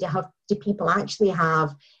flexibility do people actually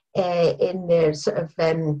have in their sort of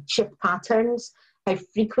shift patterns? How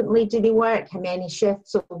frequently do they work? How many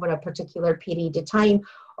shifts over a particular period of time?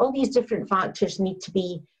 All these different factors need to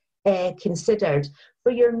be considered.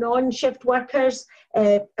 For your non-shift workers,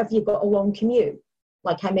 have you got a long commute?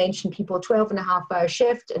 Like I mentioned, people 12.5-hour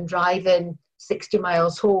shift and driving 60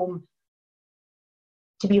 miles home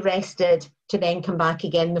to be rested, to then come back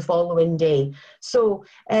again the following day. So,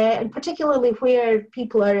 and particularly where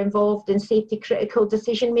people are involved in safety critical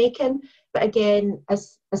decision making, but again,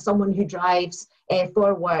 as someone who drives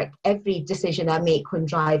for work, every decision I make when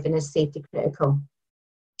driving is safety critical.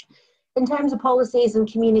 In terms of policies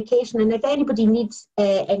and communication, and if anybody needs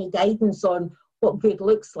any guidance on what good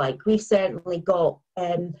looks like, we've certainly got,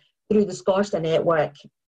 through the SCORSA network,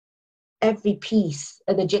 every piece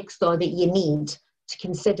of the jigsaw that you need to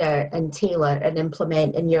consider and tailor and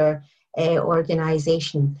implement in your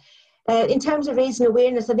organisation. In terms of raising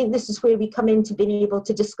awareness, I think this is where we come into being able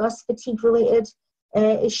to discuss fatigue-related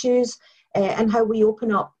issues and how we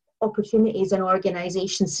open up opportunities in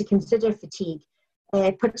organisations to consider fatigue,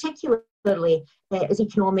 particularly as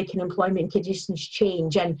economic and employment conditions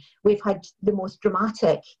change. And we've had the most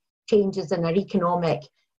dramatic changes in our economic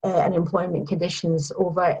and employment conditions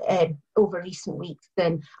over recent weeks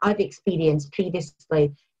than I've experienced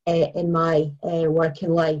previously in my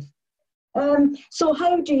working life. So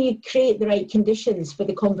how do you create the right conditions for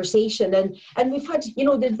the conversation? And we've had, you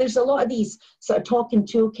know, there's a lot of these sort of talking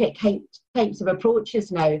toolkit types of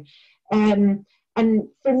approaches now. And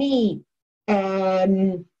for me, there's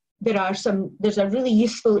a really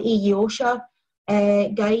useful IOSH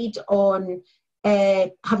guide on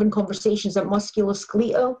having conversations at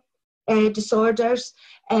musculoskeletal disorders,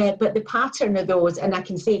 but the pattern of those, and I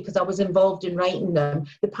can say because I was involved in writing them,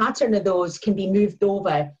 the pattern of those can be moved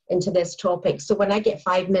over into this topic. So when I get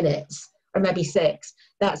 5 minutes, or maybe 6,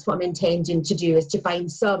 that's what I'm intending to do, is to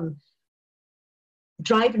find some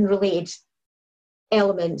driving related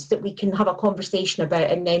elements that we can have a conversation about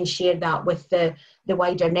and then share that with the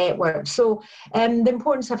wider network. So the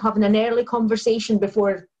importance of having an early conversation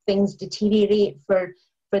before things deteriorate for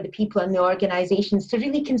the people in the organisations, to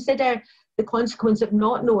really consider the consequence of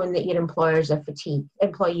not knowing that your employees are fatigued,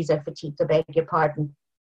 I beg your pardon.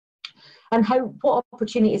 And what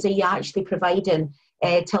opportunities are you actually providing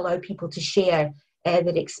to allow people to share their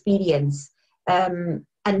experience? And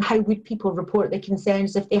how would people report their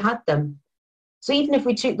concerns if they had them? So even if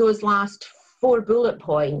we took those last 4 bullet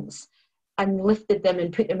points and lifted them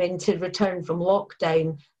and put them into return from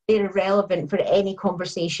lockdown, they're relevant for any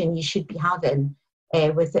conversation you should be having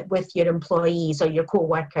with your employees or your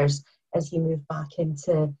co-workers as you move back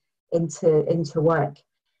into work.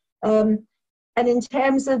 And in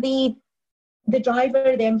terms of the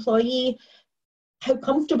driver, the employee, how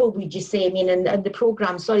comfortable would you say? I mean, and the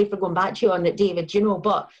programme, sorry for going back to you on it, David, you know,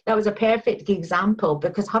 but that was a perfect example,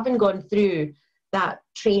 because having gone through that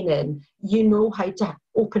training, you know how to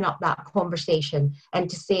open up that conversation and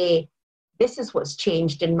to say, this is what's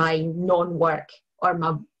changed in my non-work or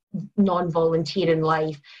my non-volunteering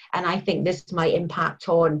life, and I think this might impact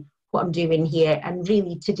on what I'm doing here. And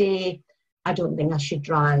really today, I don't think I should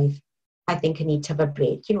drive. I think I need to have a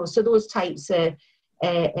break. You know, so those types of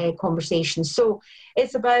conversations. So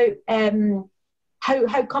it's about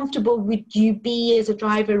how comfortable would you be as a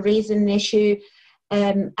driver raising an issue?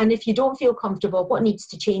 And if you don't feel comfortable, what needs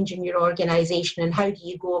to change in your organisation, and how do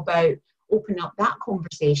you go about opening up that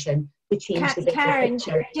conversation to change the bigger Karen,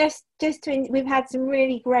 picture? We've had some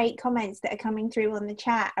really great comments that are coming through on the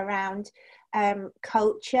chat around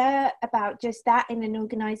culture, about just that in an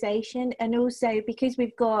organisation, and also because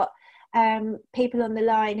we've got people on the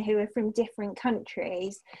line who are from different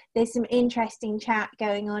countries, there's some interesting chat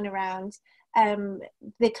going on around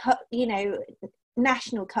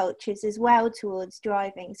national cultures as well towards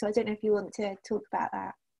driving. So I don't know if you want to talk about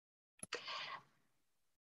that.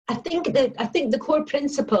 I think the core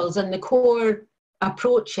principles and the core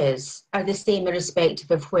approaches are the same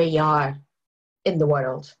irrespective of where you are in the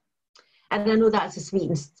world. And I know that's a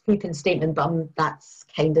sweeping statement, but that's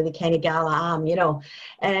kind of the kind of gal I am, you know.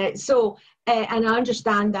 And I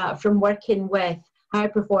understand that from working with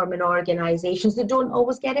high-performing organisations that don't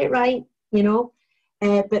always get it right, you know,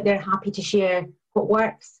 but they're happy to share what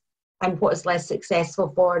works and what is less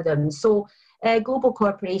successful for them. So global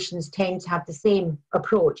corporations tend to have the same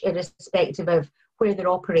approach irrespective of where they're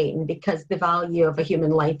operating, because the value of a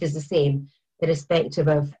human life is the same irrespective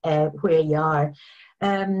of where you are.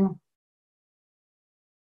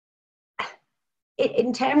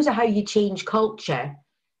 In terms of how you change culture,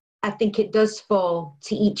 I think it does fall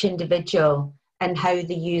to each individual and how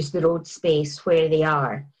they use the road space where they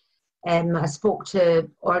are. I spoke to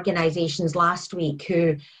organisations last week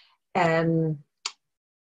who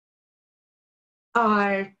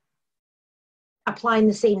are applying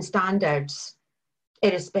the same standards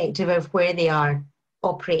irrespective of where they are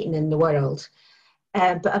operating in the world.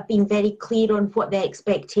 But I've been very clear on what the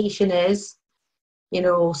expectation is, you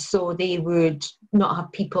know, so they would not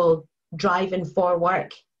have people driving for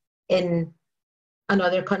work in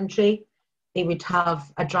another country. They would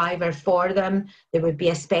have a driver for them. There would be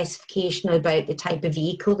a specification about the type of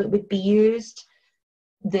vehicle that would be used.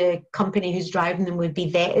 The company who's driving them would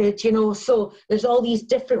be vetted, you know. So there's all these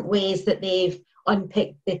different ways that they've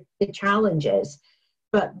unpicked the challenges,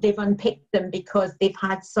 but they've unpicked them because they've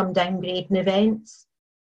had some downgrading events,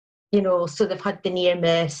 you know. So they've had the near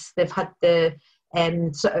miss, they've had the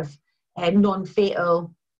sort of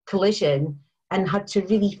non-fatal collision, and had to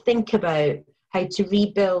really think about how to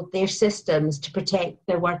rebuild their systems to protect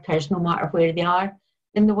their workers no matter where they are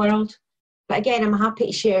in the world. But again, I'm happy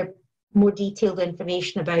to share more detailed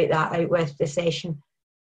information about that out with the session.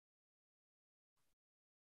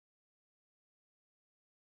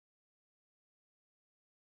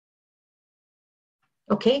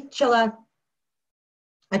 Okay, shall I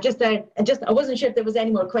wasn't sure if there was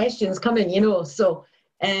any more questions coming, you know. So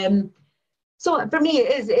so for me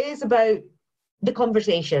it is about the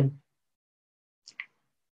conversation.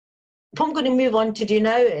 What I'm going to move on to do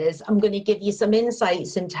now is I'm going to give you some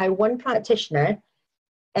insights into how one practitioner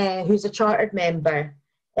who's a chartered member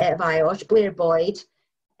of IOSH, Blair Boyd,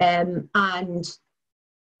 and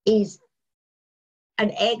he's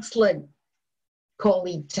an excellent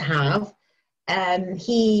colleague to have.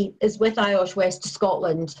 He is with IOSH West of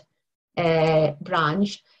Scotland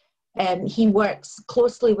branch. He works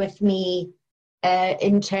closely with me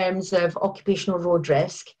in terms of occupational road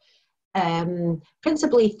risk,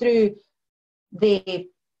 principally through the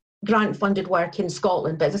grant-funded work in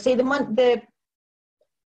Scotland. But as I say,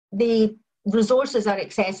 the resources are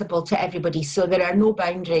accessible to everybody, so there are no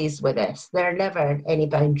boundaries with this. There are never any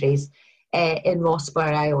boundaries in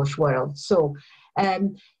ROSPA IOSH world. So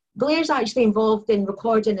Blair's actually involved in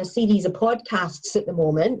recording a series of podcasts at the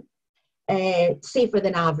moment, Safer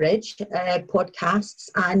Than Average podcasts.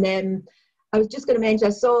 And I was just going to mention,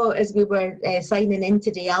 I saw as we were signing in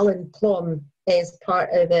today, Alan Plum is part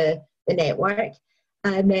of the network.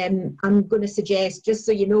 And I'm going to suggest, just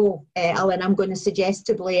so you know, Alan, I'm going to suggest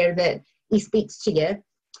to Blair that he speaks to you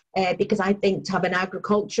because I think to have an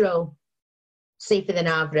agricultural Safer Than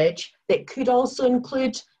Average that could also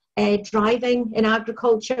include driving in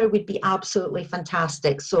agriculture would be absolutely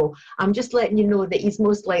fantastic. So I'm just letting you know that he's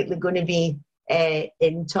most likely going to be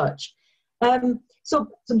in touch. So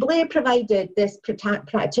Blair provided this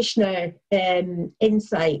practitioner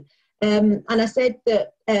insight, and I said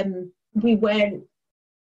that we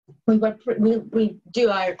do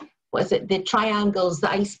our, the triangles,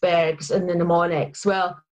 the icebergs, and the mnemonics.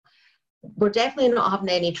 Well, we're definitely not having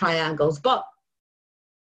any triangles, but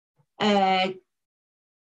Blair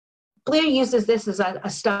uses this as a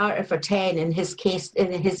starter for 10 in his case,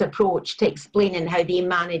 in his approach to explaining how they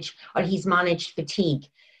manage, or he's managed fatigue.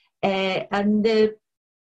 And the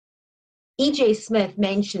E.J. Smith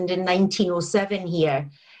mentioned in 1907 here,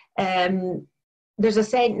 there's a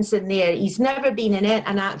sentence in there, he's never been in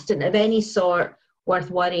an accident of any sort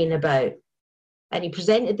worth worrying about. And he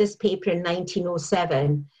presented this paper in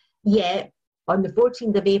 1907, yet on the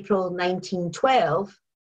 14th of April 1912,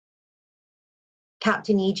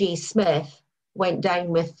 Captain E.J. Smith went down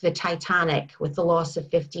with the Titanic with the loss of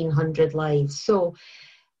 1,500 lives. So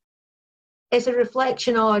it's a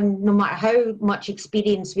reflection on no matter how much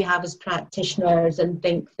experience we have as practitioners and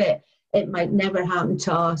think that it might never happen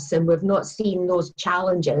to us and we've not seen those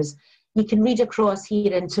challenges, you can read across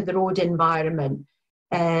here into the road environment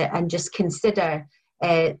and just consider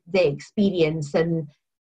the experience and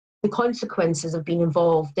the consequences of being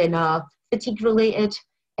involved in a fatigue-related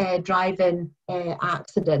driving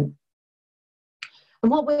accident.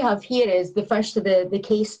 And what we have here is the first of the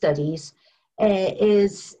case studies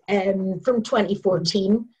is from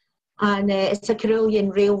 2014, and it's a Carillion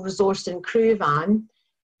Rail Resource and Crew van.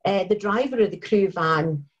 The driver of the crew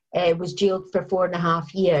van was jailed for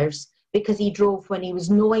 4.5 years because he drove when he was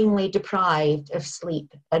knowingly deprived of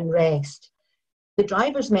sleep and rest. The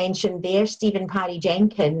driver's mentioned there, Stephen Parry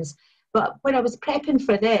Jenkins, but when I was prepping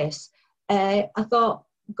for this, I thought,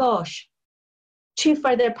 gosh, 2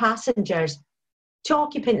 further passengers, 2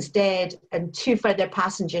 occupants dead and 2 further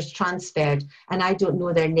passengers transferred, and I don't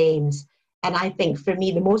know their names. And I think for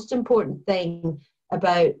me, the most important thing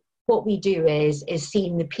about what we do is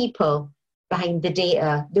seeing the people behind the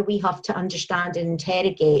data that we have to understand and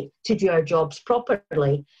interrogate to do our jobs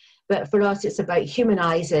properly. But for us, it's about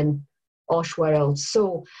humanising OSH world.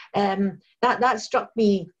 So that struck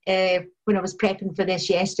me when I was prepping for this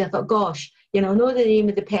yesterday. I thought, gosh, you know, I know the name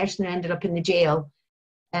of the person who ended up in the jail,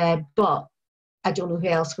 but I don't know who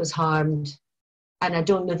else was harmed. And I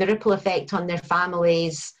don't know the ripple effect on their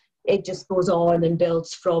families. It just goes on and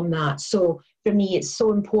builds from that. So for me, it's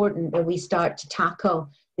so important that we start to tackle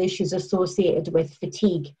the issues associated with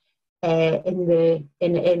fatigue in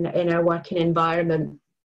our working environment.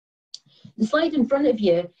 The slide in front of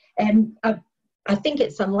you, I think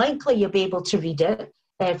it's unlikely you'll be able to read it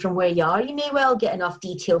from where you are. You may well get enough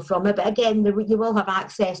detail from it, but again, you will have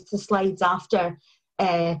access to slides after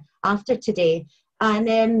today.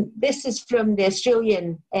 And this is from the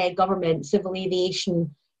Australian Government Civil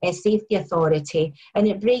Aviation Safety Authority, and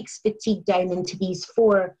it breaks fatigue down into these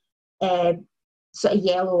four sort of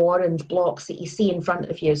yellow-orange blocks that you see in front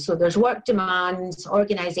of you. So there's work demands,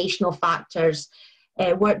 organisational factors,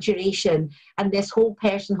 work duration, and this whole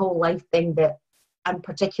person, whole life thing that I'm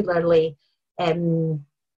particularly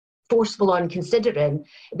forceful on considering,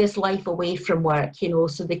 this life away from work, you know,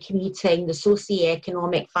 so the commuting, the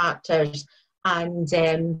socio-economic factors, and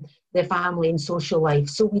the family and social life.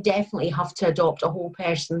 So we definitely have to adopt a whole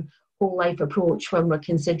person, whole life approach when we're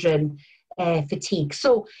considering fatigue.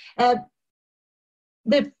 So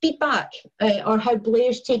the feedback or how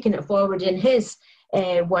Blair's taken it forward in his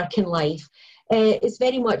working life is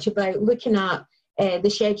very much about looking at the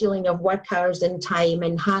scheduling of work hours and time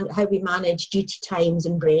and how we manage duty times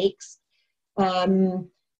and breaks to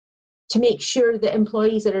make sure that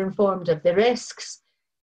employees are informed of the risks.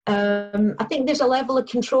 I think there's a level of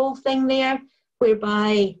control thing there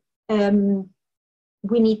whereby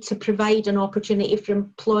we need to provide an opportunity for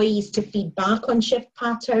employees to feed back on shift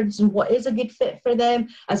patterns and what is a good fit for them,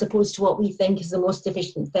 as opposed to what we think is the most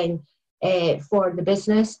efficient thing for the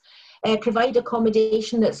business. Provide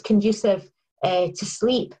accommodation that's conducive to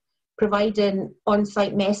sleep, providing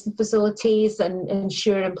on-site messing facilities and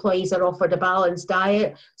ensure employees are offered a balanced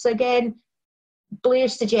diet. So again,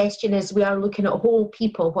 Blair's suggestion is we are looking at whole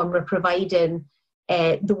people when we're providing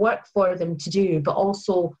the work for them to do, but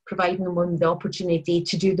also providing them with the opportunity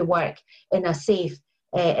to do the work in a safe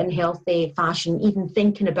and healthy fashion, even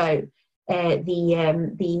thinking about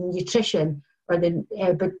the nutrition or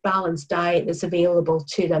the balanced diet that's available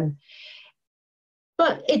to them.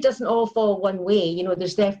 But it doesn't all fall one way. You know,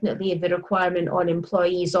 there's definitely the requirement on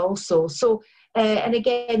employees also. So, and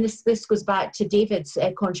again, this goes back to David's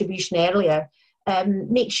contribution earlier.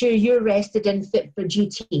 Make sure you're rested and fit for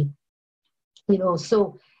duty. You know,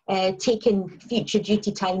 so taking future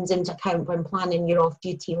duty times into account when planning your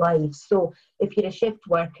off-duty life. So if you're a shift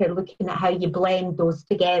worker, looking at how you blend those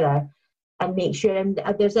together and make sure, and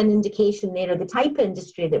there's an indication there of the type of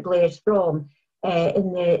industry that Blair's from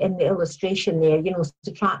in the illustration there, you know,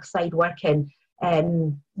 so trackside working,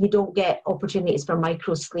 you don't get opportunities for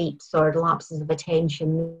micro sleeps or lapses of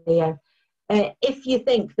attention there. If you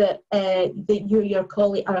think that your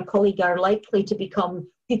colleague or a colleague are likely to become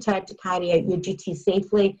too tired to carry out your duties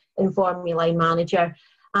safely, inform your line manager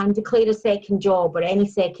and declare a second job or any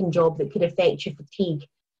second job that could affect your fatigue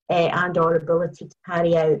and or ability to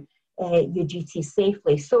carry out your duties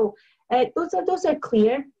safely. So those are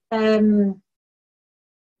clear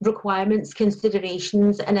requirements,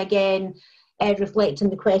 considerations, and again, reflecting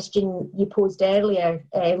the question you posed earlier,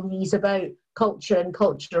 Louise, about culture and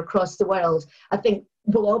culture across the world. I think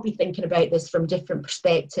we'll all be thinking about this from different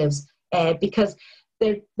perspectives because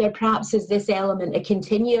there perhaps is this element, a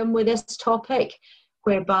continuum with this topic,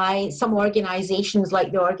 whereby some organisations,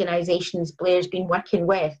 like the organisations Blair's been working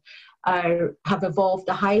with, have evolved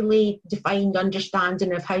a highly defined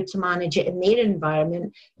understanding of how to manage it in their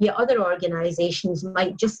environment, yet other organisations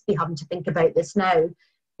might just be having to think about this now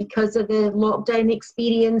because of the lockdown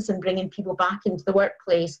experience and bringing people back into the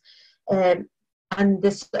workplace and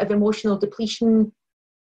this sort of emotional depletion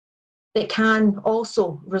that can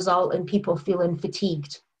also result in people feeling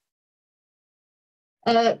fatigued.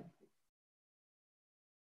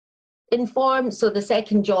 Inform, so the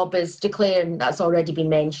second job is declaring, that's already been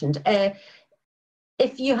mentioned.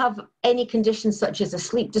 If you have any conditions such as a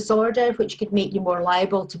sleep disorder, which could make you more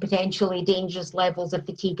liable to potentially dangerous levels of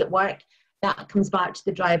fatigue at work, that comes back to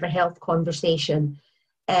the driver health conversation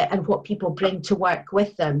and what people bring to work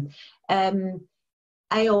with them.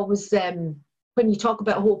 I always, when you talk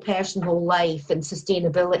about whole person, whole life and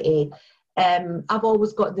sustainability, I've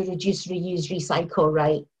always got the reduce, reuse, recycle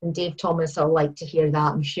right, and Dave Thomas will like to hear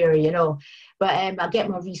that, I'm sure, you know. But I get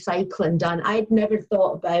my recycling done. I'd never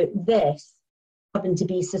thought about this having to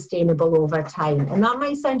be sustainable over time. And that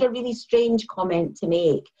might sound a really strange comment to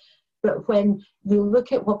make, but when you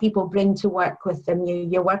look at what people bring to work with them,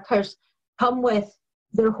 your workers come with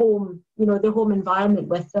their home, their home environment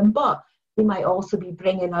with them, but they might also be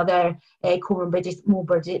bringing other comorbidities.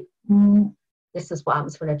 This is what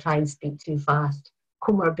happens when I try and speak too fast.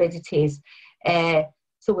 Comorbidities.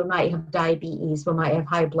 So we might have diabetes, we might have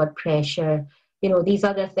high blood pressure, these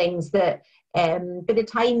other things that by the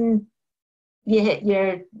time you hit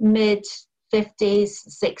your mid-50s,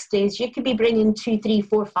 60s, you could be bringing 2, 3,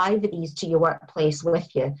 4, 5 of these to your workplace with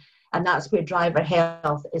you. And that's where driver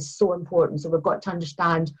health is so important. So we've got to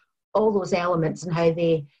understand all those elements and how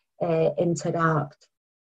they interact.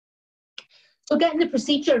 So getting the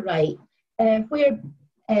procedure right, where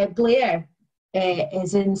Blair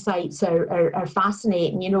his insights are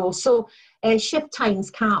fascinating, so shift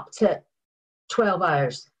times capped at 12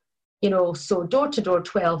 hours, so door-to-door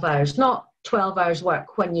 12 hours, not 12 hours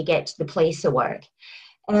work when you get to the place of work.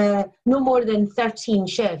 No more than 13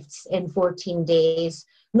 shifts in 14 days,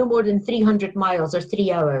 no more than 300 miles or 3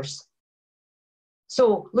 hours.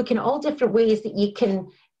 So looking at all different ways that you can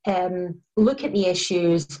look at the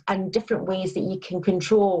issues and different ways that you can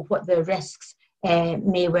control what the risks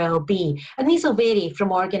may well be. And these will vary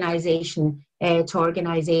from organisation to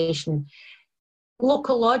organisation.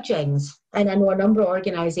 Local lodgings, and I know a number of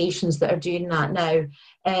organisations that are doing that now,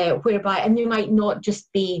 whereby, and they might not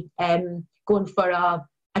just be going for a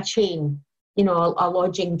chain, a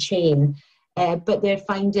lodging chain, but they're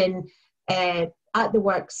finding at the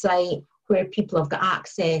work site where people have got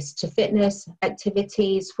access to fitness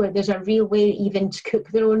activities, where there's a real way even to cook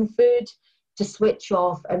their own food, to switch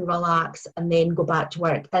off and relax and then go back to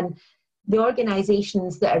work. And the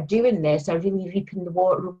organisations that are doing this are really reaping the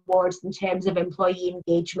rewards in terms of employee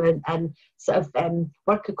engagement and sort of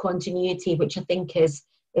worker continuity, which I think is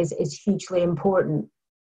hugely important.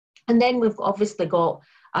 And then we've obviously got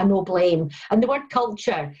a no blame. And the word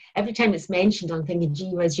culture, every time it's mentioned, I'm thinking,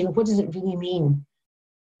 gee whiz, what does it really mean?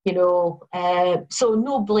 So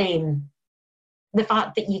no blame. The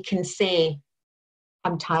fact that you can say,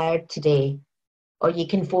 I'm tired today, or you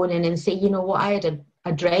can phone in and say, what, I had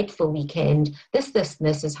a dreadful weekend, this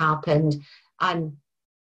has happened, and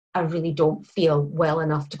I really don't feel well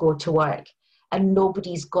enough to go to work. And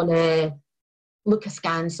nobody's going to look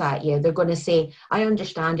askance at you. They're going to say, I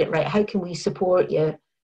understand it, right? How can we support you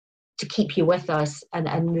to keep you with us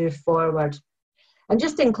and move forward? And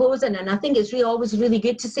just in closing, and I think it's always really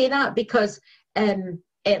good to say that, because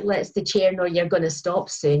it lets the chair know you're going to stop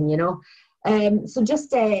soon, So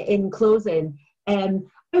just in closing, I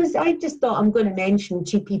just thought I'm going to mention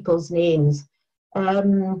 2 people's names,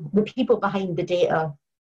 the people behind the data.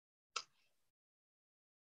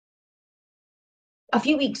 A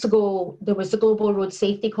few weeks ago, there was the Global Road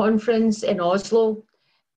Safety Conference in Oslo,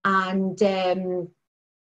 and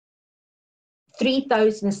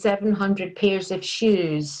 3,700 pairs of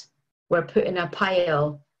shoes were put in a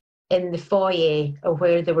pile in the foyer of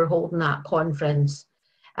where they were holding that conference.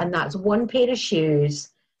 And that's 1 pair of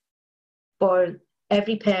shoes for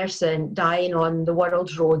every person dying on the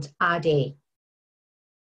world's roads a day.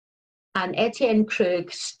 And Etienne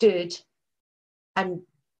Krug stood and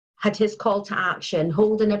had his call to action,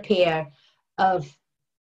 holding a pair of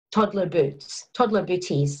toddler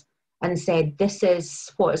booties, and said, this is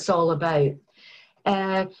what it's all about.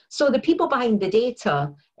 So the people behind the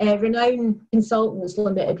data, Renown Consultants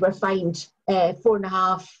Limited, were fined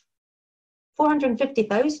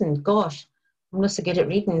 450,000. Gosh, I'm not so good at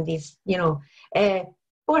reading these,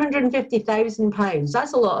 £450,000.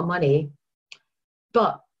 That's a lot of money.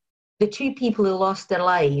 But the 2 people who lost their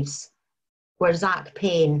lives were Zach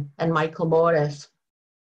Payne and Michael Morris.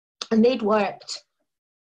 And they'd worked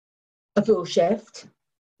a full shift.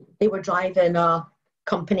 They were driving a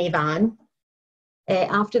company van.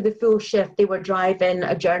 After the full shift, they were driving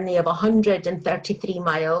a journey of 133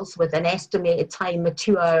 miles with an estimated time of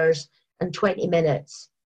 2 hours and 20 minutes.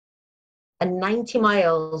 And 90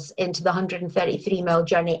 miles into the 133-mile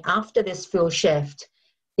journey after this full shift,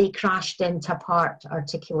 they crashed into a parked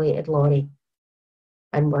articulated lorry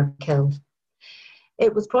and were killed.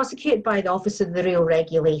 It was prosecuted by the Office of the Rail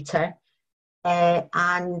Regulator,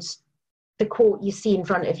 and the quote you see in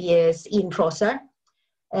front of you is Ian Prosser.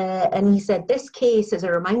 And he said, this case is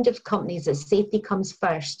a reminder to companies that safety comes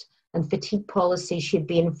first and fatigue policies should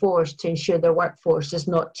be enforced to ensure their workforce is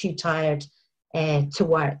not too tired to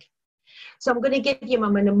work. So I'm going to give you my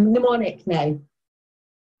mnemonic now.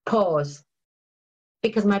 Pause.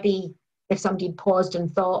 Because maybe if somebody paused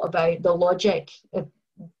and thought about the logic of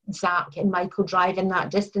Zach and Michael driving that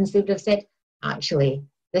distance, they would have said, actually,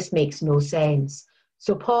 this makes no sense.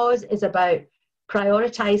 So pause is about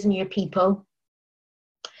prioritising your people,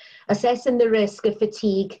 assessing the risk of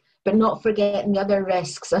fatigue, but not forgetting the other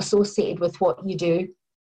risks associated with what you do,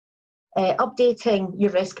 updating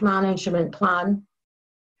your risk management plan,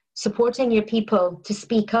 supporting your people to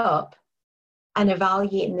speak up, and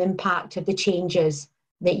evaluating the impact of the changes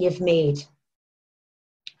that you've made.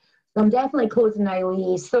 So I'm definitely closing now,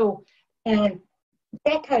 Louise. So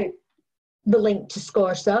check out the link to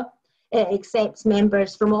SCORSA. It accepts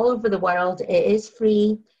members from all over the world. It is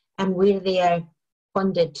free, and we're there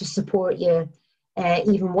funded to support you,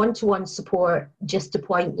 even one-to-one support, just to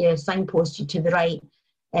point you, signpost you to the right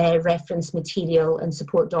reference material and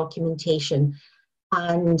support documentation.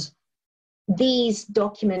 And these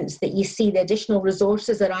documents that you see, the additional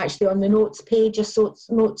resources, are actually on the notes pages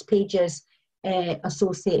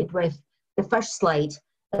associated with the first slide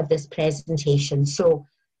of this presentation. So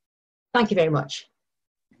thank you very much.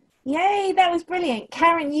 Yay, that was brilliant.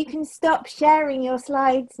 Karen, you can stop sharing your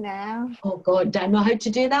slides now. Oh God, do I know how to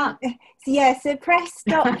do that? So press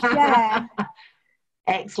stop share.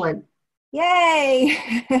 Excellent. Yay.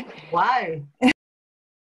 Wow.